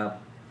games today.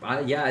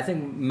 I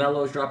think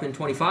Melo's dropping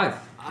 25.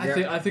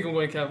 I think I'm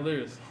going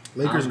Cavaliers.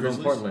 Lakers I'm going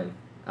Grizzlies. Portland.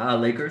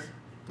 Lakers.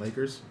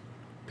 Lakers.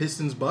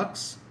 Pistons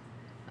Bucks.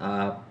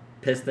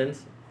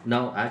 Pistons.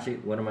 No, actually,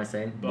 what am I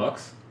saying?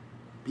 Bucks.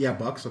 Yeah,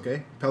 Bucks.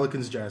 Okay.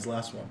 Pelicans Jazz.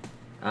 Last one.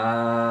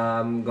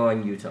 I'm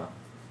going Utah.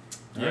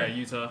 Yeah, Alright.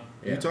 Utah.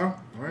 Yeah. Utah. All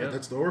right, Yeah.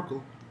 that's the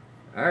Oracle.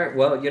 All right.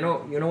 Well, you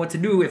know what to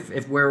do.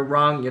 If we're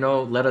wrong,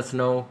 let us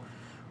know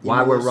why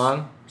Email we're us.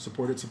 wrong.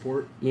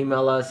 Support.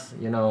 Email us.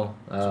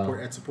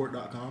 Support at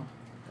support.com.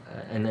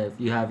 And if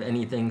you have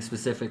anything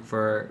specific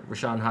for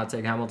Rashawn Hot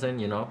Take Hamilton,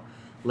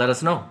 let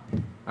us know.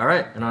 All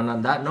right. And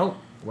on that note,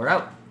 we're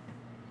out.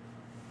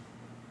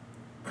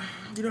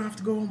 You don't have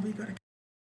to go home, but you gotta.